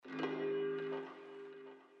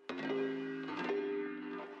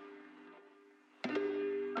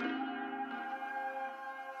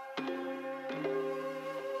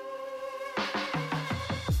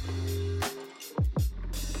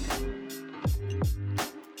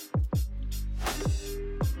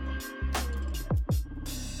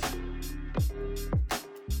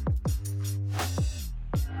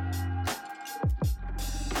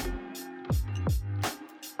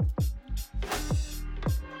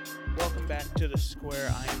to the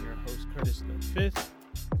Square. I am your host, Curtis the Fifth.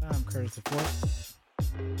 I'm Curtis the Fourth.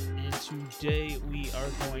 And today we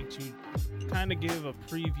are going to kind of give a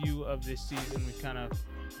preview of this season. We've kind of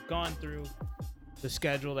gone through the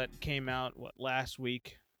schedule that came out last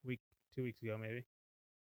week, 2 weeks ago maybe.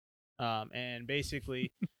 And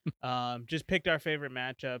basically just picked our favorite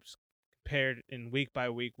matchups, compared in week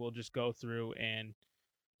by week. We'll just go through and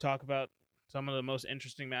talk about some of the most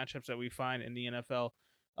interesting matchups that we find in the NFL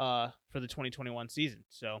for the 2021 season.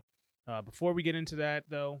 So before we get into that,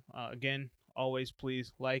 though, again, always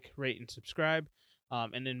please like, rate, and subscribe.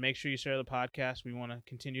 And then make sure you share the podcast. We want to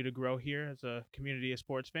continue to grow here as a community of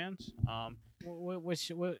sports fans.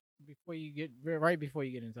 Before you get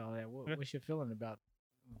into all that, what's your feeling about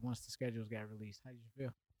once the schedules got released? How did you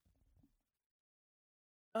feel?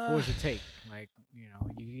 What was your take? Like,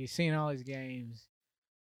 you seen all these games,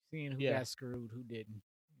 seeing who got screwed, who didn't.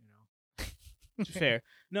 Fair.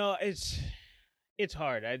 No, it's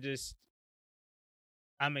hard.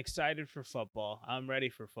 I'm excited for football. I'm ready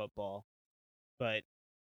for football. But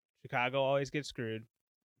Chicago always gets screwed.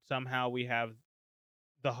 Somehow we have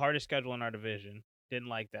the hardest schedule in our division. Didn't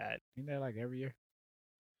like that. Ain't that like every year?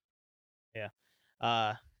 Yeah.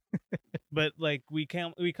 But like we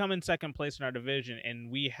come in second place in our division, and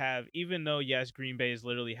we have, even though yes, Green Bay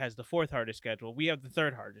literally has the fourth hardest schedule, we have the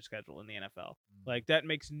third hardest schedule in the NFL. Like that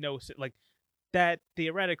makes no sense. Like that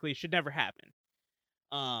theoretically should never happen.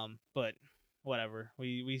 But whatever.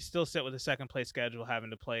 We still sit with a second place schedule,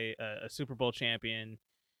 having to play a Super Bowl champion,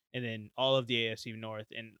 and then all of the AFC North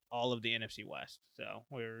and all of the NFC West. So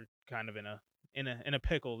we're kind of in a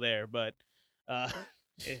pickle there. But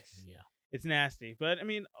it's nasty. But I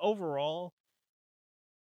mean, overall,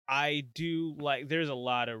 I do like. There's a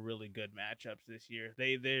lot of really good matchups this year.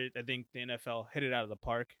 I think the NFL hit it out of the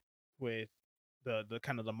park with the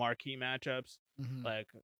kind of the marquee matchups. Mm-hmm. Like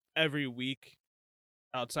every week,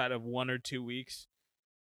 outside of 1 or 2 weeks,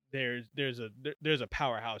 there's a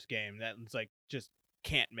powerhouse game that's like just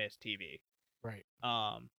can't miss TV. Right.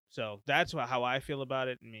 So that's how I feel about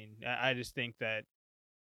it. I mean, I just think that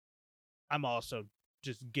I'm also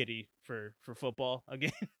just giddy for football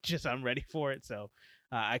again. Just I'm ready for it. So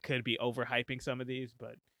I could be overhyping some of these,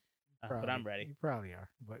 but I'm ready. You probably are,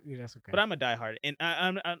 but that's okay. But I'm a diehard, and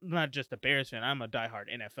I'm not just a Bears fan. I'm a diehard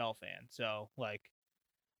NFL fan. So like,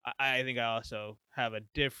 I think I also have a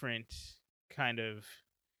different kind of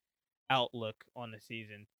outlook on the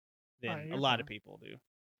season than a lot of people do.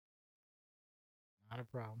 Not a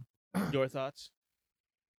problem. Your thoughts?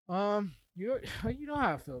 You know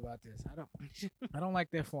how I feel about this. I don't like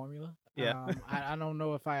their formula. Yeah. I don't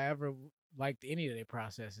know if I ever liked any of their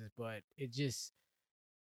processes, but it just,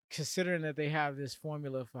 considering that they have this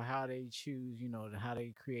formula for how they choose, how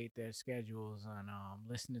they create their schedules, and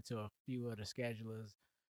listening to a few of the schedulers,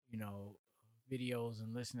 videos,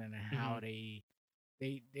 and listening to how they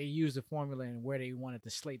use the formula and where they wanted to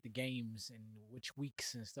slate the games and which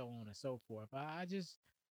weeks and so on and so forth. I just,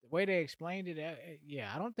 the way they explained it,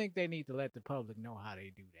 I don't think they need to let the public know how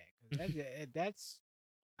they do that. 'Cause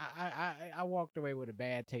I walked away with a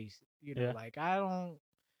bad taste. Like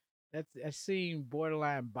that seemed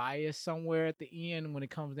borderline bias somewhere at the end when it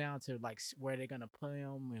comes down to like where they're gonna play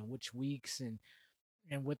them and which weeks and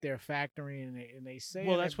what they're factoring, and they say.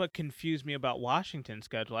 Well, that's what confused me about Washington's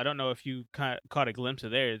schedule. I don't know if you caught a glimpse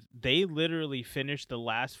of theirs. They literally finished the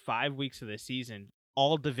last 5 weeks of the season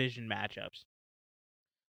all division matchups.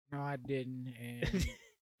 No, I didn't. And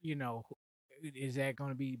is that going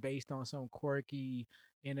to be based on some quirky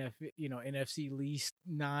NFC least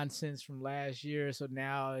nonsense from last year? So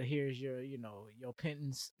now here's your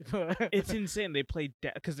pittance. It's insane. They play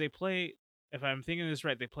because they play. If I'm thinking this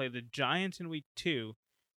right, they play the Giants in week 2,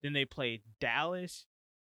 then they play Dallas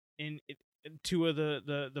in 2 of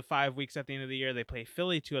the 5 weeks at the end of the year. They play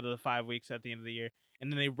Philly 2 out of the 5 weeks at the end of the year,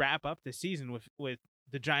 and then they wrap up the season with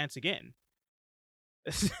the Giants again.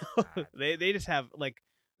 So they just have like,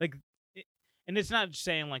 and it's not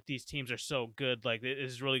saying like these teams are so good. Like it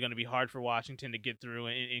is really going to be hard for Washington to get through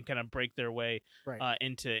and kind of break their way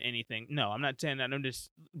into anything. No, I'm not saying that.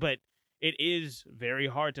 But it is very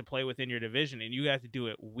hard to play within your division, and you have to do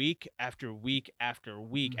it week after week after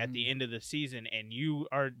week at the end of the season, and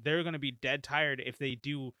they're going to be dead tired if they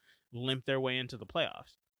do limp their way into the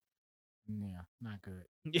playoffs. Yeah, not good.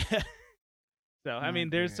 Yeah. So, I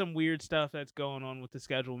mean, there's some weird stuff that's going on with the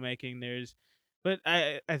schedule making. But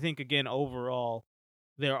I think, again, overall,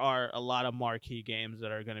 there are a lot of marquee games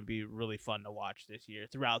that are going to be really fun to watch this year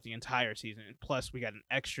throughout the entire season. Plus, we got an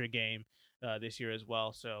extra game this year as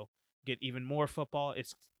well. So get even more football.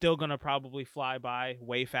 It's still gonna probably fly by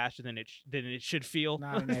way faster than it should feel.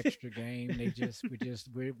 Not an extra game.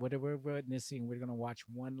 We're witnessing. We're gonna watch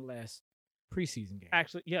one less preseason game.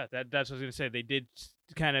 Actually, yeah, that's what I was gonna say. They did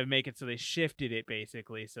kind of make it so they shifted it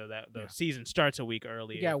basically so that the season starts a week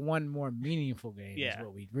earlier. We got one more meaningful game. Yeah. Is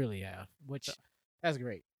what we really have, which that's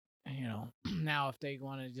great. Now if they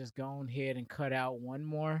want to just go ahead and cut out one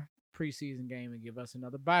more preseason game and give us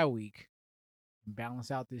another bye week,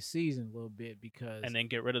 balance out this season a little bit, and then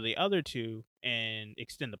get rid of the other two and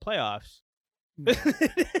extend the playoffs. No, you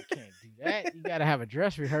can't do that. You gotta have a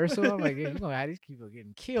dress rehearsal. I'm like, you're gonna have these people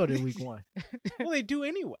getting killed in week 1. Well, they do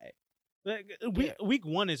anyway. Week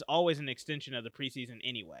 1 is always an extension of the preseason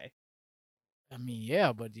anyway. I mean,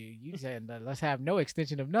 yeah, but you said let's have no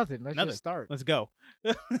extension of nothing. Let's just start. Let's go.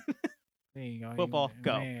 There you go. Football,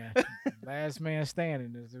 go. Man, last man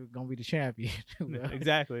standing is gonna be the champion.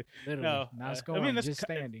 Exactly. Literally, no, not scoring, I mean, just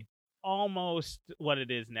standing. Almost what it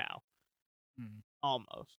is now.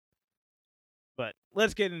 Almost. But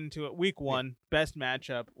let's get into it. Week 1, best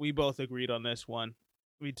matchup. We both agreed on this one.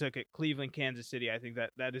 We took it Cleveland, Kansas City. I think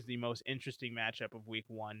that is the most interesting matchup of week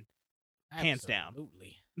 1. Hands down.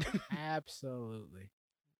 Absolutely.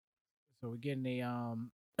 So we're getting a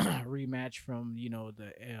rematch from,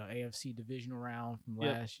 the AFC divisional round from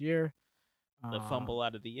last year. The fumble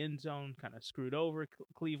out of the end zone kind of screwed over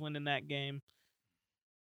Cleveland in that game.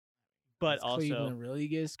 But does also, Cleveland really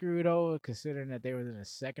get screwed over, considering that they were in the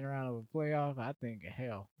second round of a playoff? I think,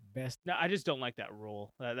 hell, best. No, I just don't like that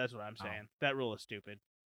rule. That's what I'm saying. That rule is stupid.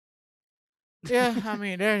 Yeah, I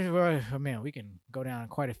mean, we can go down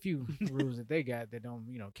quite a few rules that they got that don't,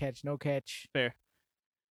 catch, no catch. Fair.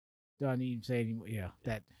 Don't even say anymore. Yeah,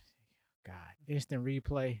 that. God, instant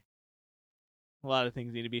replay. A lot of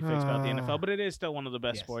things need to be fixed about the NFL, but it is still one of the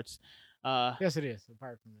best sports. Yes, it is.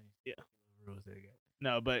 Apart from the rules they got.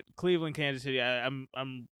 No, but Cleveland, Kansas City, I'm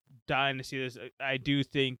dying to see this. I do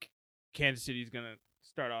think Kansas City is going to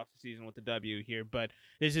start off the season with the W here, but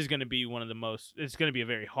this is going to be one of the most. It's going to be a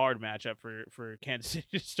very hard matchup for Kansas City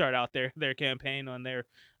to start out their campaign on their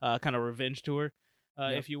kind of revenge tour,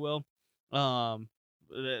 if you will.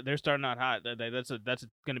 They're starting out hot. That's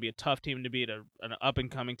going to be a tough team to beat. An up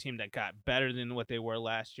and coming team that got better than what they were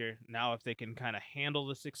last year. Now, if they can kind of handle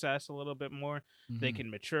the success a little bit more, they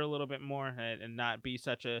can mature a little bit more and not be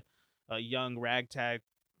such a young ragtag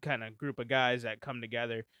kind of group of guys that come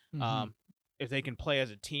together. If they can play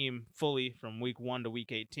as a team fully from week 1 to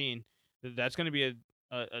week 18, that's going to be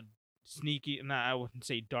a sneaky. I wouldn't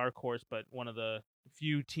say dark horse, but one of the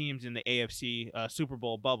few teams in the AFC Super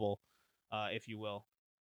Bowl bubble, if you will.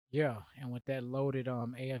 Yeah, and with that loaded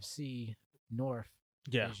AFC North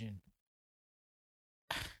division,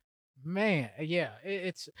 man,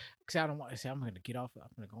 it's because I don't want to say I'm going to get off. I'm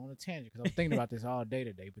going to go on a tangent because I'm thinking about this all day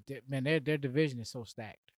today. But their division is so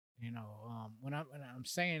stacked. When I'm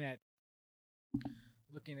saying that,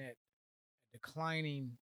 looking at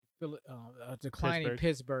declining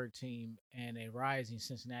Pittsburgh team and a rising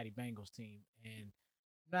Cincinnati Bengals team, and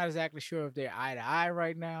not exactly sure if they're eye to eye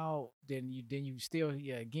right now. Then you still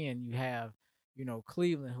again you have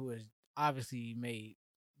Cleveland, who has obviously made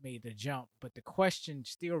the jump, but the question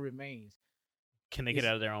still remains: can they get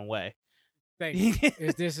out of their own way?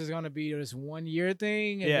 Is this going to be this 1 year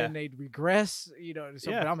thing and then they regress?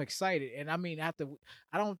 But I'm excited, and I mean I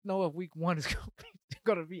don't know if week 1 is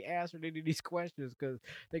going to be answered any of these questions because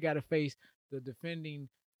they got to face the defending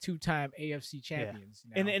 2-time AFC champions.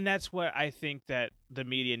 Yeah. And that's what I think that the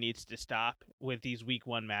media needs to stop with these week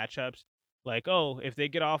 1 matchups. Like, if they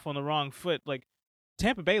get off on the wrong foot, like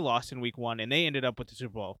Tampa Bay lost in week 1 and they ended up with the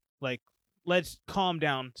Super Bowl. Like, let's calm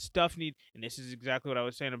down. And this is exactly what I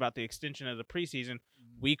was saying about the extension of the preseason.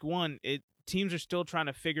 Week 1, teams are still trying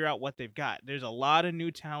to figure out what they've got. There's a lot of new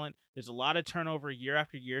talent. There's a lot of turnover year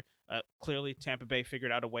after year. Clearly, Tampa Bay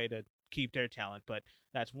figured out a way to keep their talent, but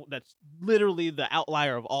that's literally the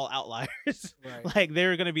outlier of all outliers. Right. Like,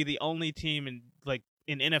 they're going to be the only team in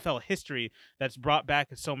NFL history that's brought back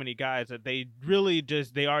so many guys that they really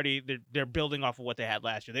they're building off of what they had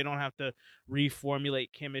last year. They don't have to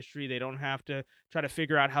reformulate chemistry. They don't have to try to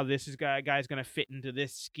figure out how this guy's going to fit into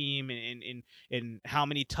this scheme and how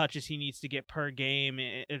many touches he needs to get per game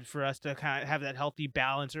and for us to kind of have that healthy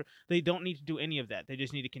balance. Or they don't need to do any of that. They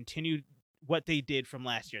just need to continue what they did from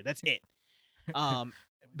last year. That's it. But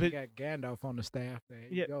you got Gandalf on the staff. There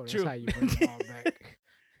you go. That's true. how you bring them all back.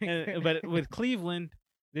 But with Cleveland,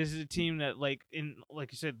 this is a team that, like you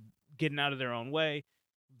said, getting out of their own way.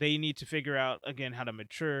 They need to figure out again how to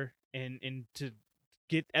mature and to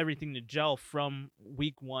get everything to gel from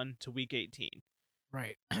week 1 to week 18.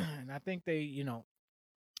 Right, and I think they,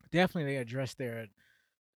 definitely they addressed their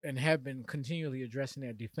and have been continually addressing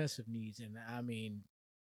their defensive needs. And I mean,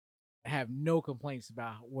 have no complaints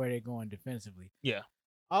about where they're going defensively. Yeah.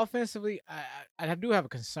 Offensively, I do have a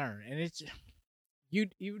concern, and it's you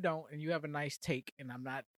don't, and you have a nice take, and I'm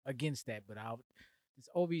not against that, but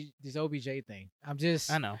this OBJ thing.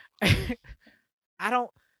 I know. I don't.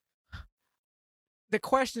 The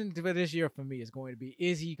question for this year for me is going to be: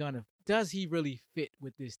 does he really fit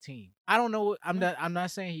with this team? I don't know. I'm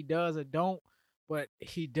not saying he does or don't, but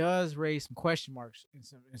he does raise some question marks and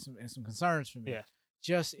some concerns for me. Yeah.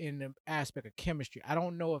 Just in the aspect of chemistry, I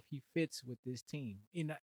don't know if he fits with this team.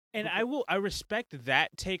 And I respect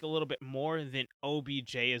that take a little bit more than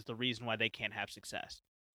OBJ is the reason why they can't have success.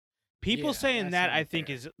 People saying that, I think,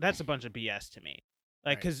 that's a bunch of BS to me.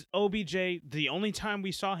 Like, because OBJ, the only time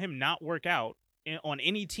we saw him not work out on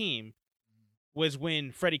any team was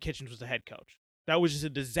when Freddie Kitchens was the head coach. That was just a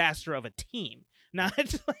disaster of a team. Not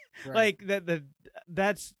like that.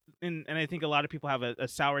 That's and I think a lot of people have a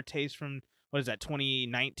sour taste from, what is that,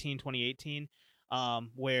 2019, 2018,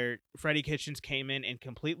 where Freddie Kitchens came in and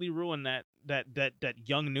completely ruined that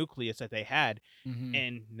young nucleus that they had. Mm-hmm.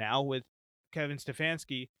 And now with Kevin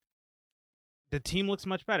Stefanski, the team looks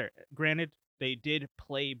much better. Granted, they did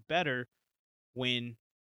play better when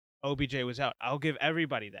OBJ was out. I'll give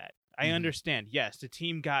everybody that. I understand. Yes, the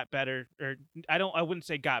team got better, or I wouldn't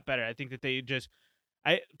say got better. I think that they just,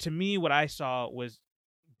 to me, what I saw was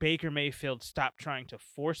Baker Mayfield stopped trying to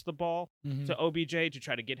force the ball to OBJ to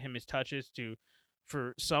try to get him his touches.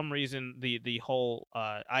 For some reason, the whole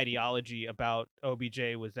ideology about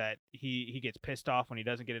OBJ was that he gets pissed off when he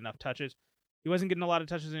doesn't get enough touches. He wasn't getting a lot of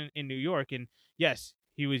touches in New York, and yes,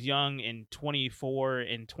 he was young and 24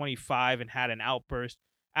 and 25 and had an outburst.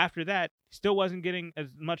 After that, still wasn't getting as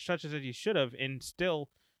much touches as he should have, and still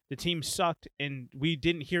the team sucked, and we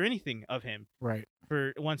didn't hear anything of him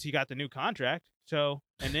for once he got the new contract. So,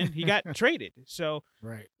 and then he got traded. So,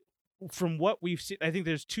 from what we've seen, I think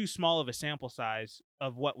there's too small of a sample size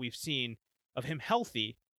of what we've seen of him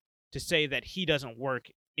healthy to say that he doesn't work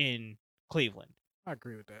in Cleveland. I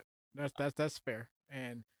agree with that. That's fair,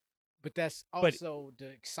 but that's also the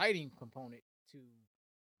exciting component to,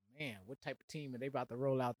 man, what type of team are they about to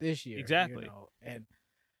roll out this year? Exactly. You know? And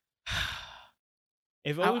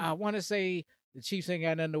if I want to say the Chiefs ain't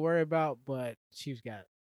got nothing to worry about, but Chiefs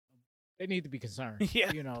they need to be concerned.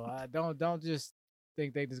 Yeah. You know, don't just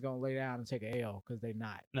think they just gonna lay down and take an L, because they're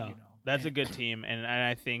not. No, you know? That's a good team, and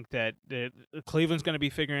I think that Cleveland's going to be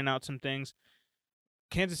figuring out some things.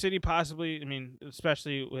 Kansas City possibly, I mean,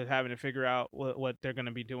 especially with having to figure out what they're going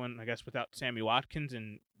to be doing, I guess, without Sammy Watkins,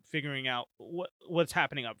 and figuring out what's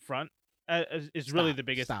happening up front is really the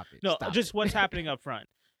biggest. What's happening up front,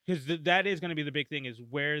 because that is going to be the big thing, is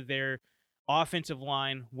where their offensive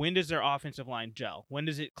line, when does their offensive line gel? When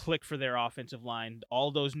does it click for their offensive line?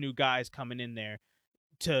 All those new guys coming in there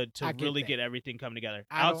to really get everything coming together.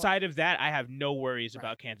 Outside of that, I have no worries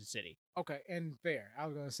about Kansas City. Okay, and fair. I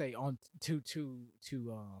was gonna say on to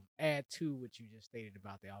add to what you just stated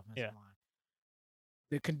about the offensive line.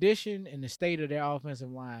 The condition and the state of their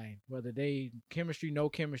offensive line, whether they no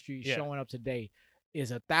chemistry, showing up today,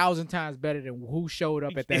 is 1,000 times better than who showed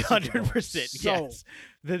up at that 100%. Yes,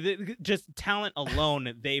 the just talent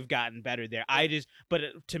alone, they've gotten better there. But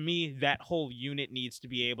to me, that whole unit needs to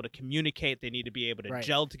be able to communicate. They need to be able to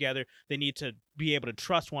gel together. They need to be able to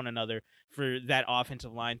trust one another for that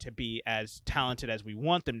offensive line to be as talented as we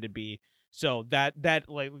want them to be. So that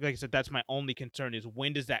like I said, that's my only concern, is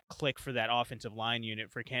when does that click for that offensive line unit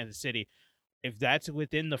for Kansas City? If that's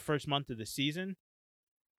within the first month of the season,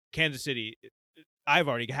 Kansas City, I've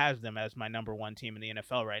already have them as my number one team in the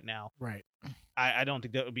NFL right now. Right. I don't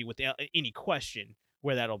think that would be without any question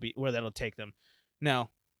where that'll take them.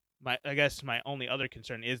 Now, I guess my only other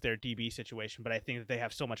concern is their DB situation, but I think that they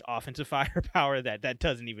have so much offensive firepower that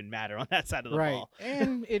doesn't even matter on that side of the ball.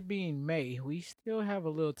 And it being May, we still have a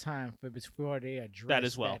little time before they address that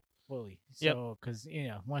as well fully. So, because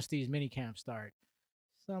once these mini camps start,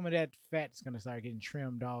 some of that fat's going to start getting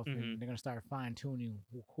trimmed off, and they're going to start fine tuning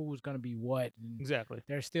who's going to be what. And exactly.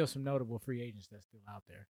 There's still some notable free agents that's still out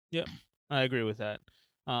there. Yep, I agree with that.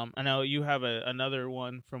 I know you have another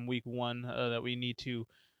one from week 1 that we need to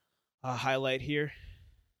highlight here.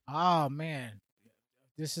 Oh man,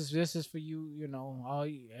 this is for you.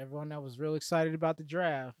 Everyone that was real excited about the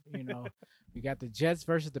draft. We got the Jets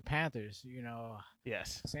versus the Panthers.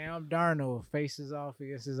 Yes. Sam Darnold faces off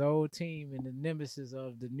against his old team and the nemesis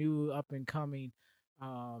of the new up and coming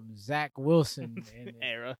Zach Wilson and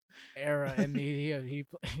era, and he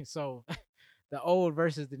so the old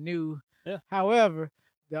versus the new. Yeah. However,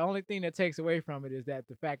 the only thing that takes away from it is that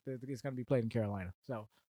the fact that it's going to be played in Carolina. So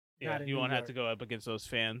Yeah, not in you New won't have York. to go up against those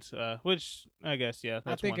fans, which I guess, yeah, I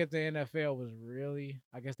that's think one. if the NFL was really,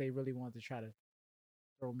 I guess they really wanted to try to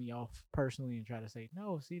throw me off personally and try to say,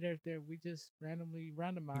 no, see, we just randomly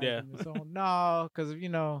randomized Yeah. them and so on. No, because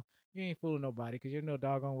you ain't fooling nobody because you know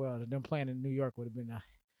doggone well that them playing in New York would have been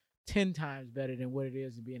 10 times better than what it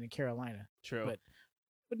is in being in Carolina. True.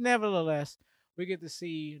 But nevertheless, we get to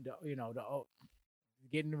see the old,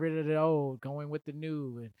 getting rid of the old, going with the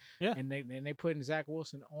new, Yeah. and they putting Zach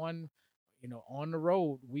Wilson on, on the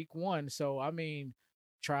road week 1. So I mean,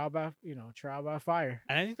 trial by fire.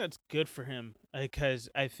 And I think that's good for him because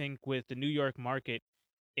I think with the New York market,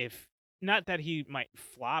 if not that he might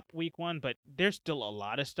flop week 1, but there's still a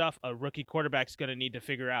lot of stuff a rookie quarterback's going to need to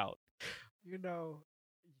figure out. You know,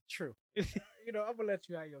 true. I'm gonna let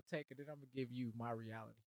you have your take, and then I'm gonna give you my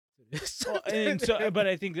reality to this. Well, and so, but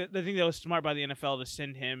I think that was smart by the NFL to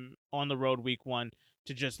send him on the road week 1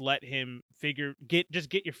 to just let him get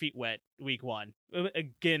your feet wet week 1.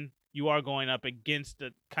 Again, you are going up against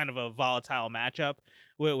a kind of a volatile matchup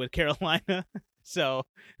with Carolina. So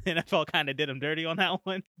the NFL kind of did him dirty on that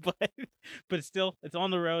one, but still, it's on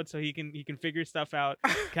the road, so he can figure stuff out,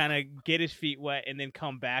 kind of get his feet wet, and then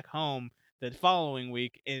come back home the following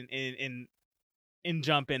week and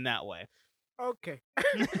jump in that way. Okay.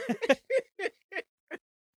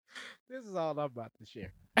 This is all I'm about to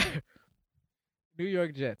share. New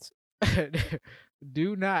York Jets.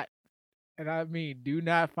 Do not, and I mean do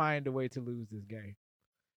not find a way to lose this game.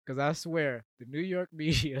 Because I swear the New York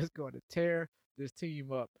media is going to tear this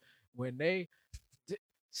team up when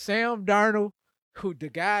Sam Darnold, who the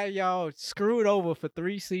guy y'all screwed over for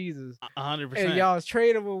 3 seasons, 100%. and y'all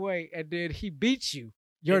trade him away, and then he beats you.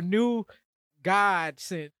 Your new God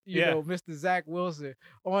sent, Mr. Zach Wilson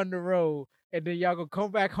on the road, and then y'all gonna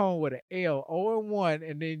come back home with an L, 0-1,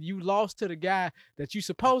 and then you lost to the guy that you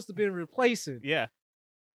supposed to be replacing. Yeah.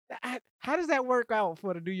 How does that work out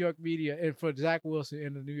for the New York media and for Zach Wilson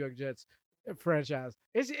and the New York Jets franchise?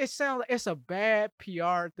 It sounds like it's a bad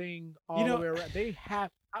PR thing all the way around. They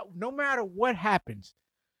have, no matter what happens,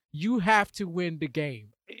 you have to win the game.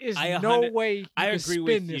 There's no way you can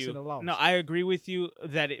spin this in a loss. No, I agree with you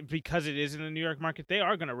that because it is in the New York market, they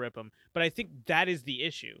are going to rip them. But I think that is the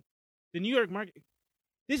issue. The New York market,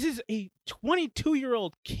 this is a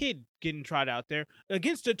 22-year-old kid getting trot out there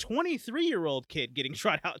against a 23-year-old kid getting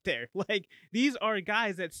trot out there. Like, these are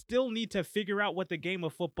guys that still need to figure out what the game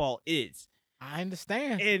of football is. I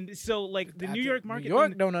understand. And so, like, the New York market... New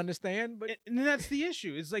York don't understand, but... And that's the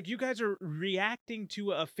issue. It's like you guys are reacting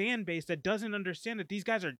to a fan base that doesn't understand that these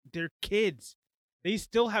guys they're kids. They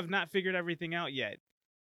still have not figured everything out yet.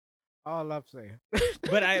 All I'm saying.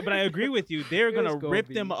 But I agree with you. They're going to rip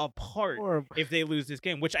them apart horrible if they lose this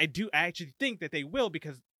game, which I actually think that they will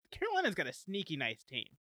because Carolina's got a sneaky nice team.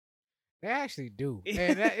 They actually do.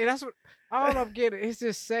 And that's what all I'm getting. It's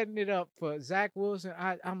just setting it up for Zach Wilson.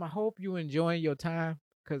 I hope you enjoying your time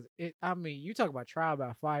because you talk about trial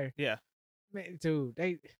by fire. Yeah. Man, dude,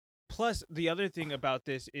 Plus, the other thing about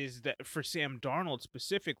this is that for Sam Darnold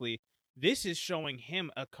specifically, this is showing him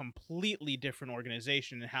a completely different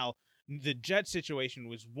organization and how the Jets situation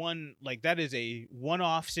was that is a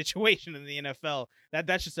one-off situation in the NFL.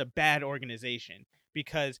 That's just a bad organization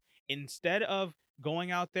because instead of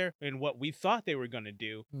going out there and what we thought they were going to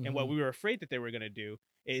do and what we were afraid that they were going to do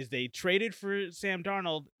is they traded for Sam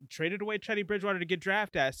Darnold, traded away Teddy Bridgewater to get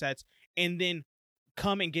draft assets, and then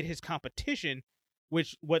come and get his competition,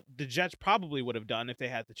 which what the Jets probably would have done if they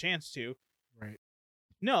had the chance to. Right.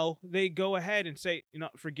 No, they go ahead and say,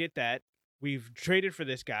 forget that. We've traded for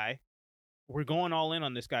this guy. We're going all in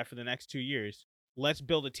on this guy for the next 2 years. Let's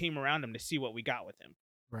build a team around him to see what we got with him.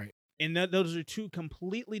 Right. And those are two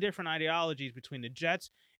completely different ideologies between the Jets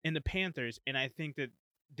and the Panthers. And I think that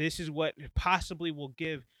this is what possibly will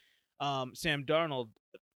give Sam Darnold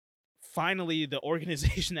finally the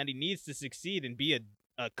organization that he needs to succeed and be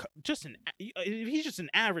if he's just an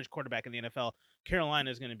average quarterback in the NFL,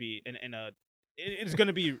 Carolina is going to be it's going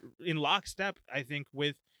to be in lockstep, I think,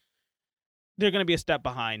 they're going to be a step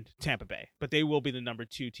behind Tampa Bay, but they will be the number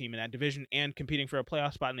 2 team in that division and competing for a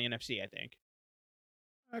playoff spot in the NFC, I think.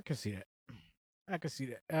 I can see that. You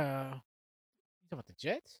talking about the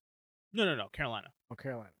Jets? No, Carolina. Oh,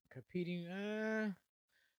 Carolina. Competing,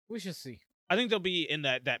 we should see. I think they'll be in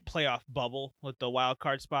that playoff bubble with the wild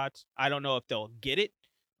card spots. I don't know if they'll get it,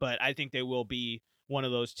 but I think they will be one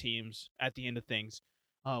of those teams at the end of things.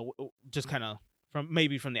 Just kind of from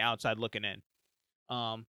the outside looking in.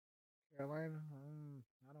 Carolina,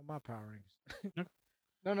 not on my power rings.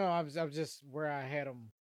 No, I'm just where I had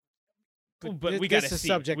them. but we got to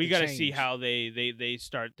see. We got to see how they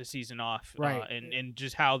start the season off, right? And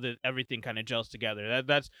just how everything kind of gels together.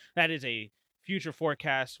 That is a future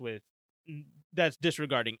forecast with that's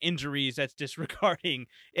disregarding injuries. That's disregarding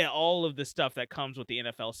all of the stuff that comes with the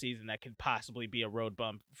NFL season that could possibly be a road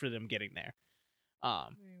bump for them getting there. You got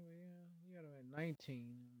them at 19.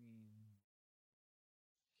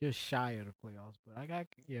 Just shy of the playoffs, but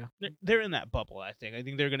they're in that bubble. I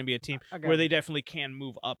think they're going to be a team where they definitely can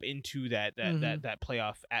move up into that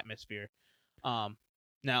playoff atmosphere.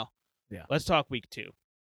 Now, let's talk week 2.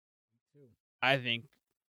 I think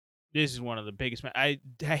this is one of the biggest. I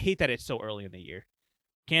hate that it's so early in the year.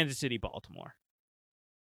 Kansas City, Baltimore.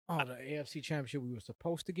 Oh, the AFC Championship we were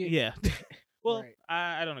supposed to get. Yeah. Well, right.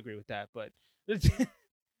 I don't agree with that, but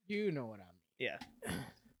you know what I mean. Yeah.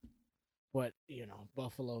 But,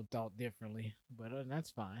 Buffalo thought differently. But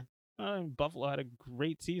that's fine. Buffalo had a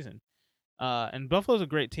great season. And Buffalo's a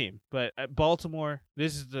great team. But at Baltimore,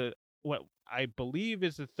 this is what I believe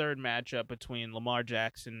is the third matchup between Lamar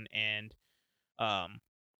Jackson and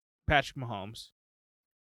Patrick Mahomes.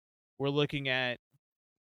 We're looking at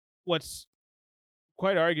what's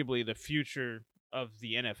quite arguably the future of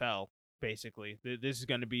the NFL, basically. This is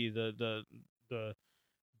going to be the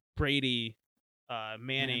Brady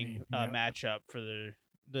Manning matchup for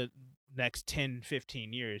the next 10,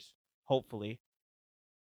 15 years, hopefully.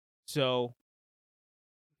 So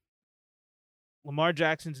Lamar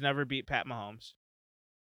Jackson's never beat Pat Mahomes.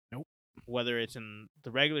 Nope. Whether it's in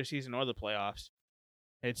the regular season or the playoffs,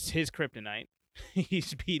 it's his kryptonite.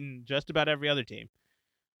 He's beaten just about every other team.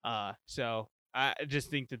 So I just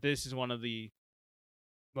think that this is one of the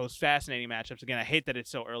most fascinating matchups. Again, I hate that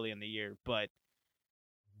it's so early in the year, but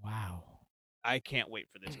wow. I can't wait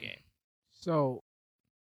for this game. So,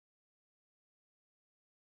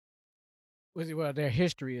 their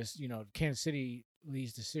history is, Kansas City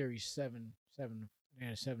leads the series 7-4,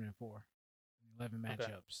 11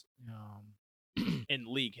 matchups. In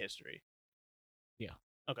league history. Yeah.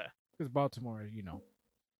 Okay. Because Baltimore,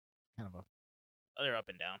 kind of they're up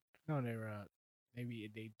and down. No,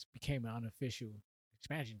 maybe they became an unofficial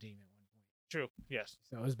expansion team at one point. True. Yes.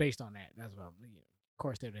 So it was based on that. That's what. Of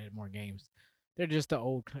course, they've had more games. They're just the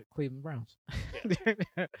old Cleveland Browns.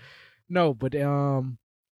 Yeah. No, but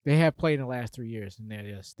they have played in the last 3 years, and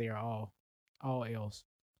they are all L's.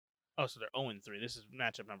 Oh, so they're 0-3. This is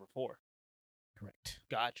matchup number 4. Correct.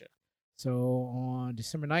 Gotcha. So on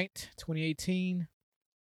December 9th, 2018,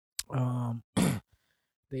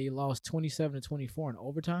 they lost 27-24 in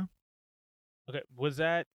overtime. Okay, was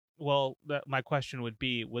that? Well, my question would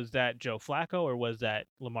be: was that Joe Flacco or was that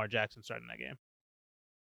Lamar Jackson starting that game?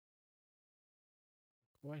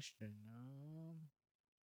 Question. I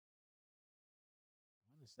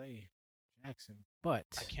want to say Jackson, but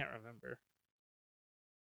I can't remember.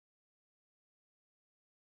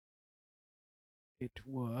 It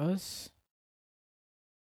was.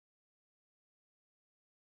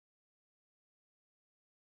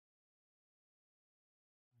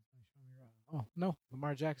 Oh no,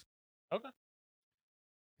 Lamar Jackson. Okay.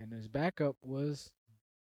 And his backup was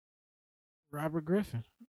Robert Griffin.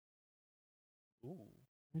 Ooh,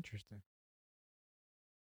 interesting.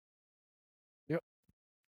 Yep.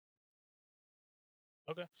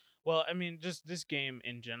 Okay. Well, I mean, just this game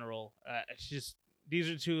in general, it's just these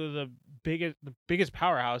are two of the biggest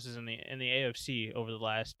powerhouses in the AFC over the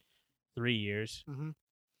last 3 years. Mm-hmm.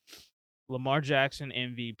 Lamar Jackson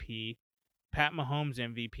MVP, Pat Mahomes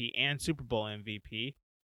MVP, and Super Bowl MVP.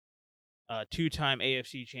 2-time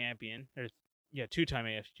AFC champion, or 2-time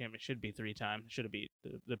AFC champion. Should be 3-time. Should have beat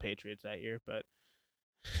the Patriots that year, but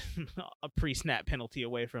a pre-snap penalty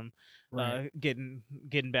away from getting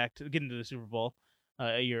to the Super Bowl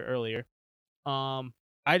a year earlier.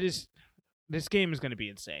 This game is going to be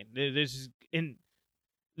insane. This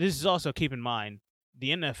is also, keep in mind,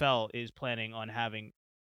 the NFL is planning on having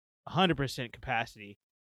 100% capacity.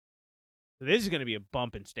 So this is going to be a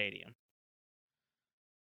bump in stadium.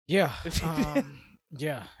 Yeah.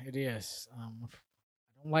 Yeah, it is. I don't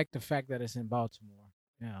like the fact that it's in Baltimore.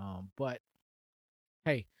 But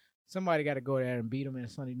hey, somebody got to go there and beat them in a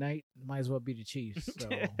Sunday night. Might as well be the Chiefs. So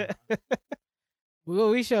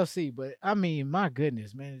we shall see. But I mean, my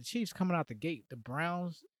goodness, man, the Chiefs coming out the gate, the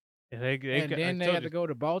Browns, and then they had to go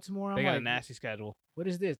to Baltimore. They got a nasty schedule. What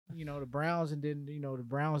is this? The Browns, and then the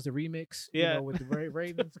Browns, the remix. With the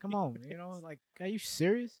Ravens. Come on, are you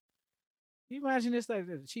serious? Can you imagine this? Like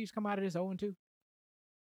the Chiefs come out of this 0-2.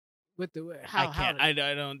 With the I can't. I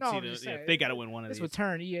don't see they got to win one of these. This would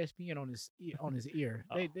turn ESPN on his ear.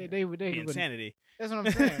 They would insanity. That's what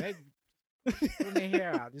I'm saying. They pulling their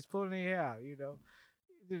hair out, just pulling their hair out.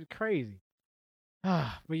 It's crazy.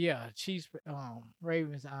 But yeah, Chiefs,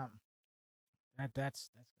 Ravens. That's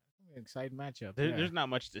an exciting matchup. Yeah, There's not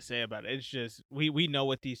much to say about it. It's just we know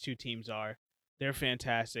what these two teams are. They're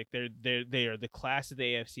fantastic. They are the class of the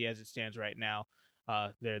AFC as it stands right now.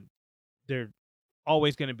 They're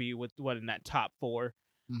always going to be with what in that top four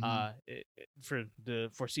hmm for the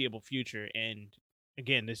foreseeable future. And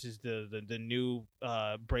again, this is the new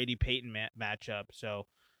Brady Peyton matchup. So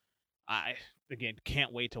I again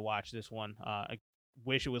can't wait to watch this one. I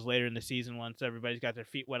wish it was later in the season once everybody's got their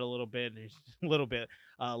feet wet a little bit. There's a little bit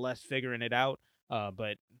less figuring it out. But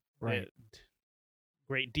the right.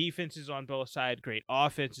 great defenses on both sides, great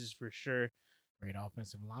offenses for sure. Great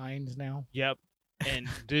offensive lines now. Yep. And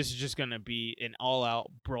this is just gonna be an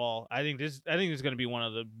all-out brawl. I think this is gonna be one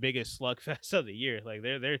of the biggest slugfests of the year. Like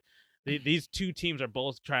these two teams are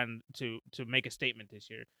both trying to make a statement this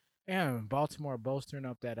year. Yeah, Baltimore bolstering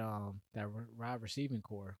up that wide receiving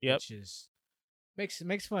core, Yep. which is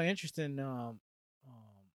makes for an interesting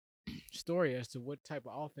story as to what type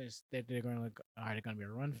of offense that they're going to look. Are they going to be a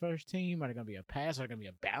run first team? Are they going to be a pass? Are they going to be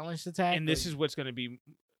a balanced attack? And this is what's going to be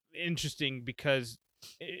interesting because,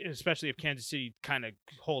 especially if Kansas City kind of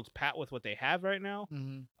holds pat with what they have right now,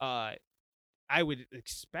 I would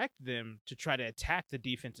expect them to try to attack the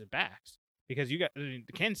defensive backs because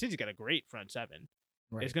Kansas City's got a great front seven.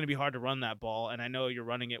 Right. It's going to be hard to run that ball, and I know you're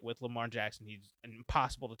running it with Lamar Jackson. He's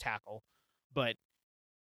impossible to tackle, but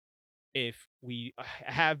if we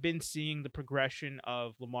have been seeing the progression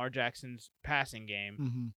of Lamar Jackson's passing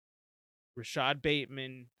game, Rashad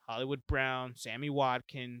Bateman, Hollywood Brown, Sammy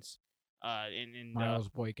Watkins, and Miles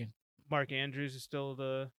Boykin. Mark Andrews is still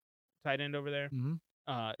the tight end over there.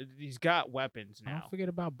 Mm-hmm. He's got weapons now. Don't forget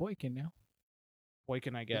about Boykin now.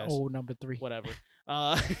 Boykin, I guess. The old number 3. Whatever.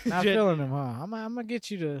 Not feeling him, huh? I'm gonna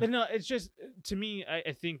get you to. But no, it's just to me.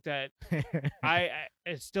 I think that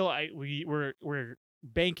we're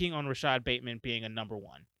banking on Rashad Bateman being a number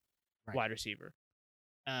 1 wide receiver,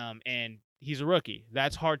 and he's a rookie.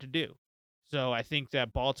 That's hard to do. So I think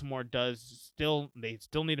that Baltimore still need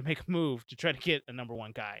to make a move to try to get a number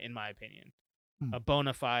 1 guy, in my opinion. A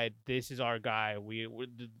bona fide, this is our guy. We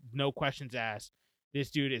no questions asked. This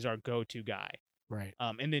dude is our go-to guy. Right.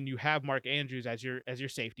 And then you have Mark Andrews as your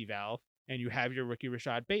safety valve, and you have your rookie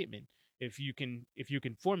Rashad Bateman. If you can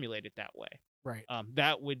formulate it that way, right.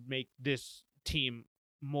 That would make this team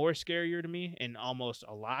more scarier to me and almost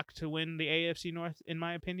a lock to win the AFC North, in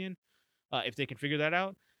my opinion. If they can figure that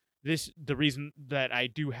out. The reason that I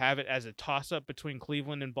do have it as a toss-up between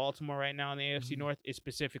Cleveland and Baltimore right now in the AFC North is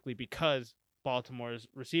specifically because Baltimore's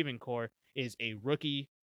receiving core is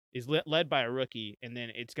led by a rookie, and then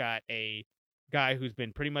it's got a guy who's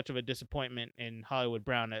been pretty much of a disappointment in Hollywood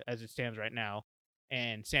Brown as it stands right now,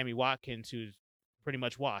 and Sammy Watkins, who's pretty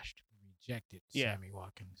much washed. Rejected. Yeah. Sammy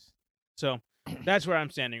Watkins. So that's where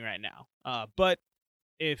I'm standing right now. But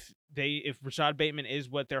if Rashad Bateman is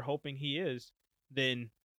what they're hoping he is,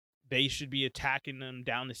 then they should be attacking them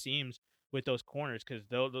down the seams with those corners, because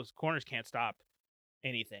those corners can't stop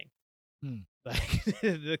anything. Like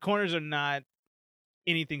the corners are not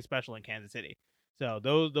anything special in Kansas City. So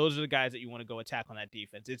those are the guys that you want to go attack on that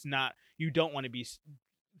defense. It's not, you don't want to be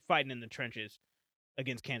fighting in the trenches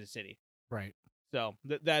against Kansas City. Right. So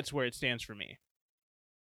that's where it stands for me.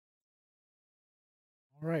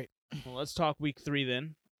 All right. Well, let's talk week 3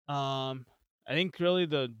 then. I think really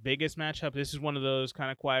the biggest matchup, this is one of those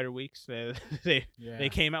kind of quieter weeks. They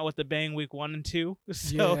came out with the bang week 1 and 2,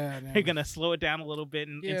 so they're going to slow it down a little bit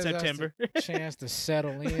in September. Chance to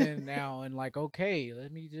settle in now and like, okay,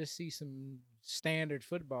 let me just see some standard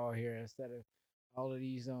football here instead of all of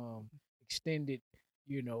these extended,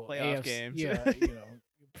 playoff games. Playoff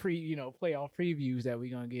previews that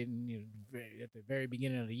we're going to get at the very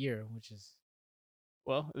beginning of the year, which is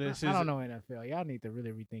well, I don't know NFL. Y'all need to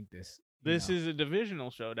really rethink this. This is a divisional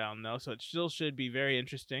showdown, though, so it still should be very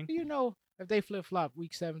interesting. If they flip-flop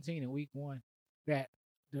week 17 and week 1, that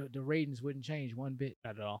the ratings wouldn't change one bit.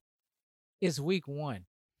 Not at all. It's week 1.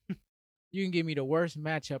 You can give me the worst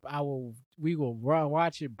matchup. We will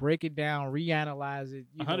watch it, break it down, reanalyze it.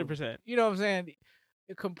 100%. You know what I'm saying?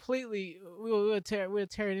 Completely, we'll tear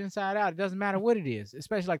it inside out. It doesn't matter what it is,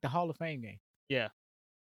 especially like the Hall of Fame game. Yeah.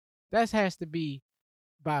 That has to be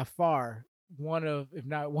by far one of, if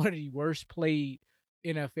not one of the worst played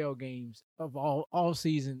NFL games of all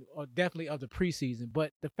season, or definitely of the preseason.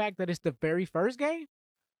 But the fact that it's the very first game,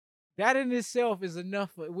 that in itself is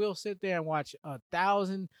enough. We'll sit there and watch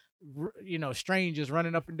 1,000, strangers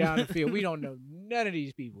running up and down the field. We don't know none of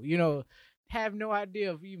these people. Have no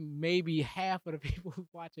idea if even maybe half of the people who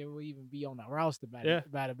watch it will even be on the roster by the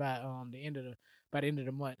end of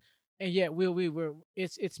the month. And yet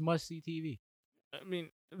it's must see TV. I mean,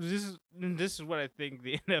 this is what I think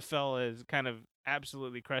the NFL is kind of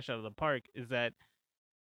absolutely crushed out of the park is that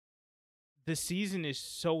the season is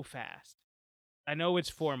so fast. I know it's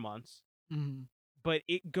 4 months, Mhm. but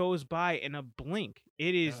it goes by in a blink.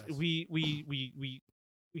 It is Does. we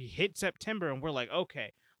hit September and we're like,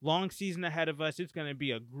 okay, long season ahead of us. It's going to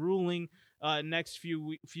be a grueling next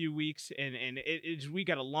few weeks, and we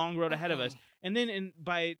got a long road ahead of us. And then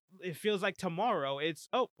by it feels like tomorrow, it's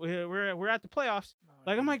we're at the playoffs. No,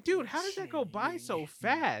 Like I'm like, dude, how does it's that go by you, so you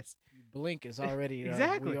fast? you blink is already we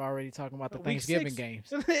Exactly. already talking about the Week Thanksgiving 6.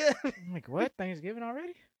 games. I'm like, what? Thanksgiving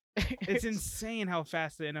already? It's insane how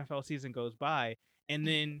fast the NFL season goes by, and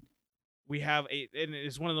then we have and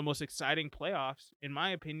it's one of the most exciting playoffs in my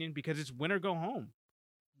opinion because it's win or go home,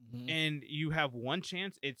 Mhm. and you have one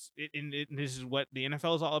chance. And this is what the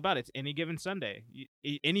NFL is all about. It's any given Sunday.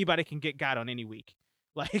 Anybody can get got on any week.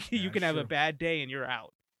 Like Yeah, you that's can have a true. bad day and you're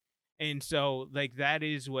out. And so like that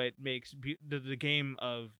is what makes the game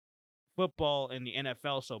of football and the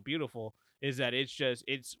NFL so beautiful is that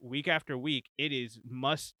it's week after week. It is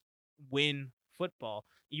must win football.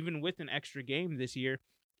 Even with an extra game this year,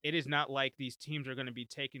 it is not like these teams are going to be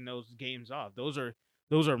taking those games off. Those are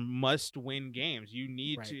must win games. You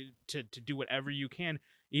need Right. to do whatever you can,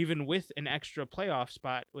 even with an extra playoff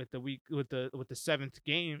spot with the seventh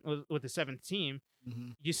game with the seventh team.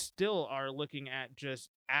 Mhm. You still are looking at just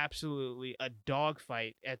absolutely a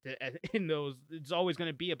dogfight in those. It's always going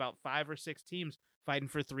to be about 5 or 6 teams fighting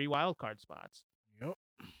for 3 wild card spots. Yep.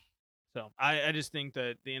 So I just think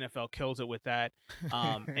that the NFL kills it with that,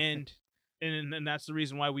 and that's the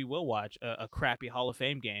reason why we will watch a crappy Hall of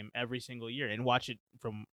Fame game every single year and watch it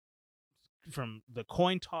from the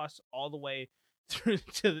coin toss all the way through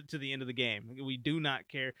to the end of the game. We do not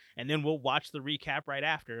care, and then we'll watch the recap right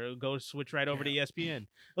after. It'll go switch right over to Yeah. ESPN.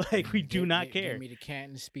 Like we do not Give care. me the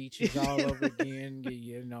Canton speeches all over again.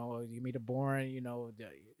 Give me the boring.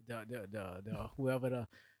 The whoever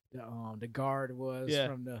the guard was Yeah,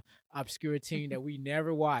 from the obscure team that we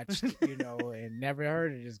never watched. And never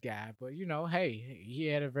heard of this guy. But hey, he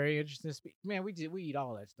had a very interesting speech. Man, we eat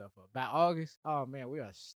all that stuff up. By August, oh man, we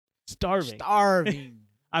are starving. starving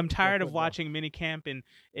I'm for tired of football. watching minicamp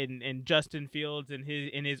and Justin Fields and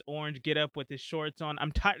his orange get up with his shorts on.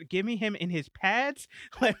 I'm tired. Give me him in his pads.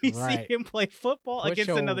 Let me see Right. him play football Put against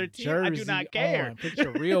your another team. I do jersey not care. on. Put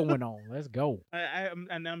your real one on. Let's go.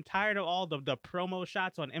 I'm tired of all the promo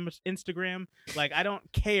shots on Instagram. Like I don't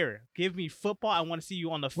care. Give me football. I want to see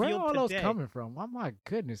you on the Where are field all those today. coming from? Oh my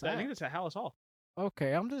goodness. I think it's at Hallis Hall.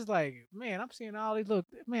 Okay, I'm just like, man, I'm seeing all these look,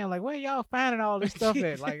 man, like where y'all finding all this stuff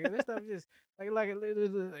at? Like this stuff just like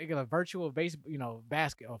a virtual base,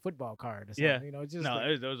 basket or football card or Yeah. something. Just No,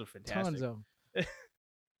 like those are tons fantastic. of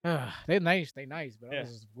them. They nice, but Yeah.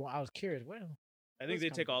 I was curious. Well, I think they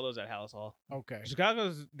take all those at Hallis Hall. Okay.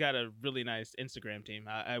 Chicago's got a really nice Instagram team.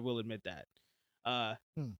 I will admit that.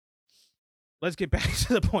 Hmm. Let's get back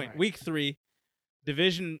to the point. Right. Week 3,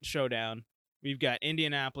 division showdown. We've got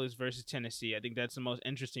Indianapolis versus Tennessee. I think that's the most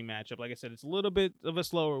interesting matchup. Like I said, it's a little bit of a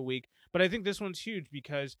slower week, but I think this one's huge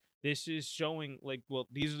because this is showing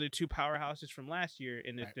these are the two powerhouses from last year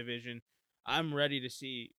in this Right. division. I'm ready to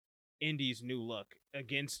see Indy's new look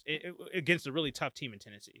against a really tough team in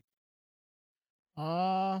Tennessee.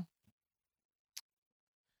 I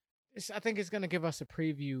think it's gonna give us a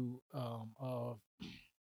preview of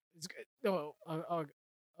it's no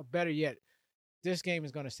better yet. This game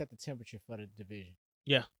is going to set the temperature for the division.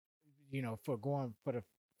 Yeah. For going for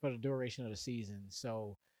the duration of the season.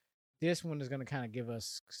 So this one is going to kind of give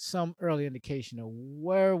us some early indication of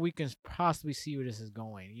where we can possibly see where this is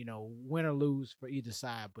going. Win or lose for either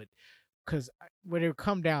side, but because when it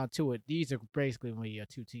come down to it, these are basically your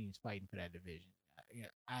two teams fighting for that division.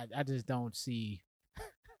 I just don't see.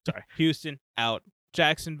 Sorry, Houston out.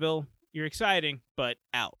 Jacksonville, you're exciting, but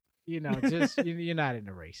out. Just you're not in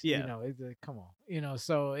the race. Yeah. Come on.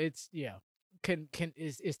 So it's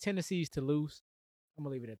is Tennessee's to lose? I'm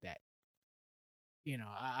gonna leave it at that.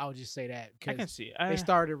 I'll just say that I can because see. they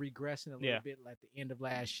started regressing a little Yeah. bit at the end of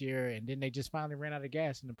last year, and then they just finally ran out of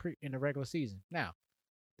gas in the regular season. Now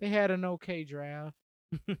they had an okay draft,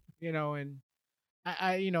 and and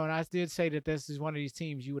I did say that this is one of these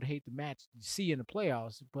teams you would hate to see in the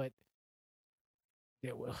playoffs, but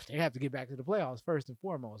they have to get back to the playoffs first and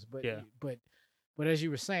foremost. But Yeah. but as you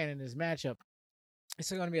were saying in this matchup, it's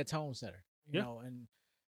going to be a tone setter, Yeah. and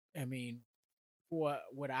I mean, for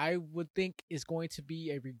what I would think is going to be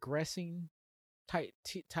a regressing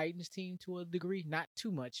Titans team to a degree, not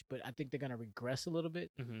too much, but I think they're going to regress a little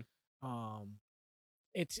bit. Mm-hmm.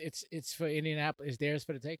 It's for Indianapolis. It's theirs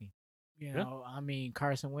for the taking. I mean,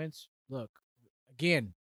 Carson Wentz. Look,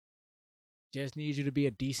 again, Just need you to be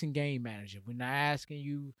a decent game manager. We're not asking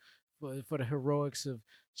you for the heroics of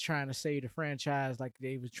trying to save the franchise like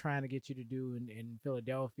they was trying to get you to do in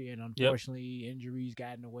Philadelphia. And Yep. unfortunately, injuries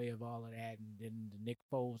got in the way of all of that. And then the Nick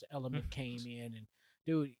Foles element came in. And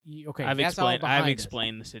dude, okay, I've that's all explained. behind I've us.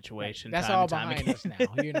 explained the situation. That's time all and time behind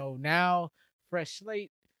again. us now. Now fresh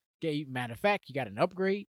slate. Matter of fact, you got an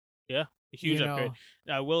upgrade. Yeah, a huge upgrade.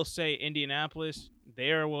 I will say Indianapolis,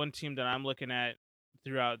 they are one team that I'm looking at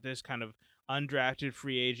throughout this kind of undrafted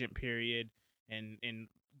free agent period and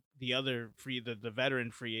the other the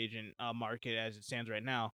veteran free agent market as it stands right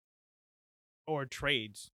now, or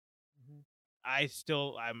trades. I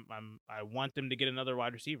want them to get another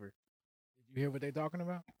wide receiver. Did you hear what they're talking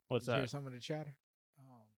about? What's Did you that? hear some of the chatter?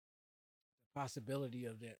 The possibility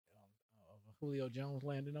of that of Julio Jones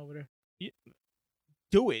landing over there. Yeah.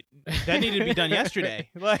 Do it. That needed to be done yesterday.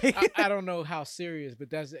 Like I don't know how serious, but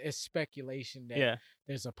it's speculation that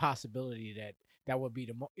there's a possibility that would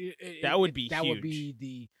be that would be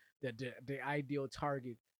the ideal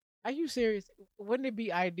target. Are you serious? Wouldn't it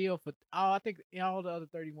be ideal for? I think all the other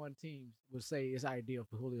 31 teams would say it's ideal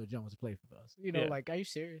for Julio Jones to play for us. Like, are you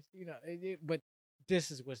serious? But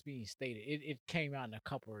this is what's being stated. It came out in a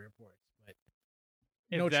couple of reports, but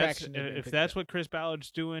no traction. If that's what Chris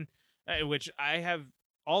Ballard's doing, which I have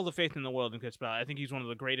all the faith in the world in Chris Ballard. I think he's one of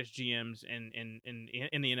the greatest GMs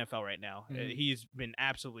in the NFL right now. Mm-hmm. He's been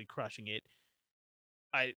absolutely crushing it.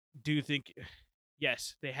 I do think,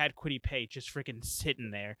 yes, they had Kwity Paye just freaking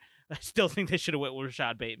sitting there. I still think they should have went with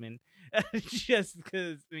Rashad Bateman. Just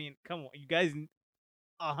because, I mean, come on. You guys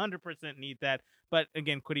 100% need that. But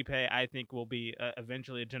again, Kwity Paye, I think, will be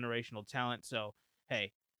eventually a generational talent. So,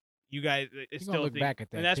 hey, you guys still look back at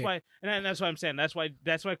that, and that's why, and that's why I'm saying that's why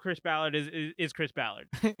Chris Ballard is Chris Ballard.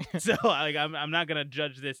 So like I'm not gonna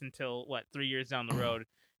judge this until 3 years down the road,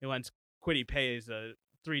 and once Kwity Paye is a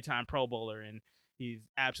 3-time Pro Bowler and he's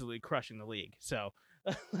absolutely crushing the league. So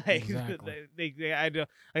like exactly.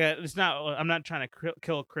 it's not. I'm not trying to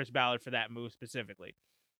kill Chris Ballard for that move specifically.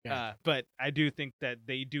 Gotcha. But I do think that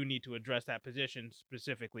they do need to address that position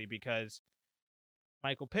specifically because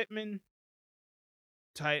Michael Pittman,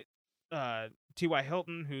 T.Y.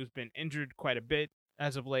 Hilton, who's been injured quite a bit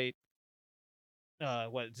as of late.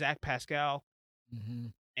 Zach Pascal,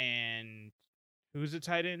 and who's the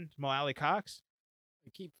tight end? Mo Alley Cox.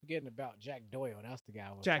 We keep forgetting about Jack Doyle. That's the guy.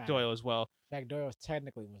 Jack Doyle as well. Jack Doyle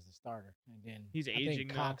technically was the starter, and then he's aging. I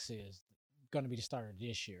think Cox is going to be the starter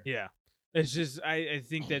this year. Yeah, it's just I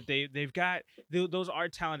think that they've got those are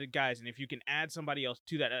talented guys, and if you can add somebody else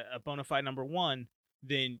to that, a bona fide number one,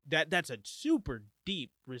 then that's a super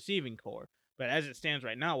deep receiving core. But as it stands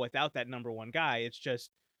right now, without that number one guy, it's just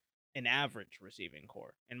an average receiving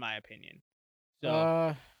core, in my opinion.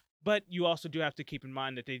 So, but you also do have to keep in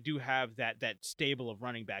mind that they do have that stable of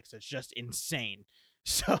running backs that's just insane.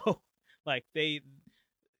 So, like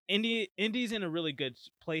Indy's in a really good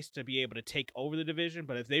place to be able to take over the division.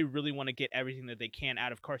 But if they really want to get everything that they can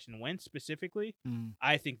out of Carson Wentz specifically,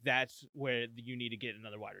 I think that's where you need to get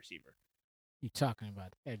another wide receiver. You talking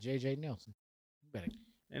about J.J. Nelson?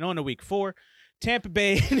 And on to week 4, Tampa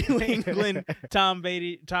Bay, New England, Tom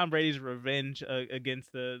Brady's revenge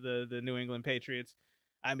against the New England Patriots.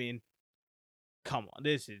 I mean, come on,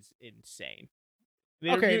 this is insane.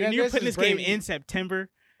 You're putting this game in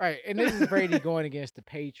September. Right, and this is Brady going against the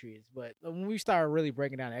Patriots. But when we start really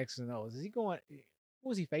breaking down the X's and O's, is he going?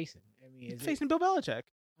 Who is he facing? I mean, he's facing Bill Belichick.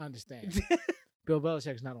 I understand. Bill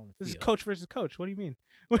Belichick's not on the field. This is coach versus coach. What do you mean?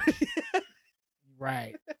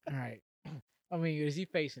 Right. I mean, is he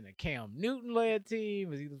facing a Cam Newton-led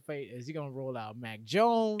team? Is he going to roll out Mac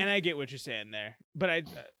Jones? And I get what you're saying there. But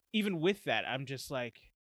even with that, I'm just like,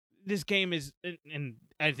 this game is, and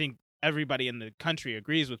I think everybody in the country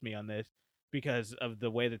agrees with me on this because of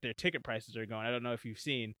the way that their ticket prices are going. I don't know if you've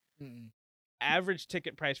seen. Average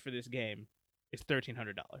ticket price for this game is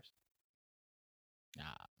 $1,300.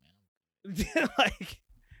 Man. Like,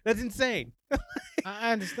 that's insane.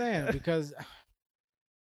 I understand because...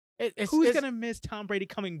 Who's going to miss Tom Brady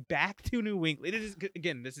coming back to New England?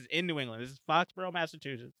 This is in New England. This is Foxborough,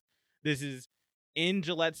 Massachusetts. This is in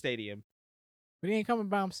Gillette Stadium. But he ain't coming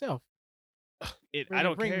by himself. I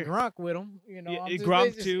don't bring care. Gronk with him. Gronk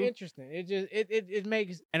it's just too. Interesting. It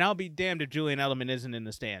makes. And I'll be damned if Julian Edelman isn't in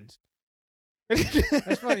the stands.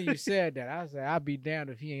 That's funny you said that. I said I'd be damned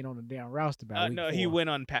if he ain't on the damn roster by week 4. He went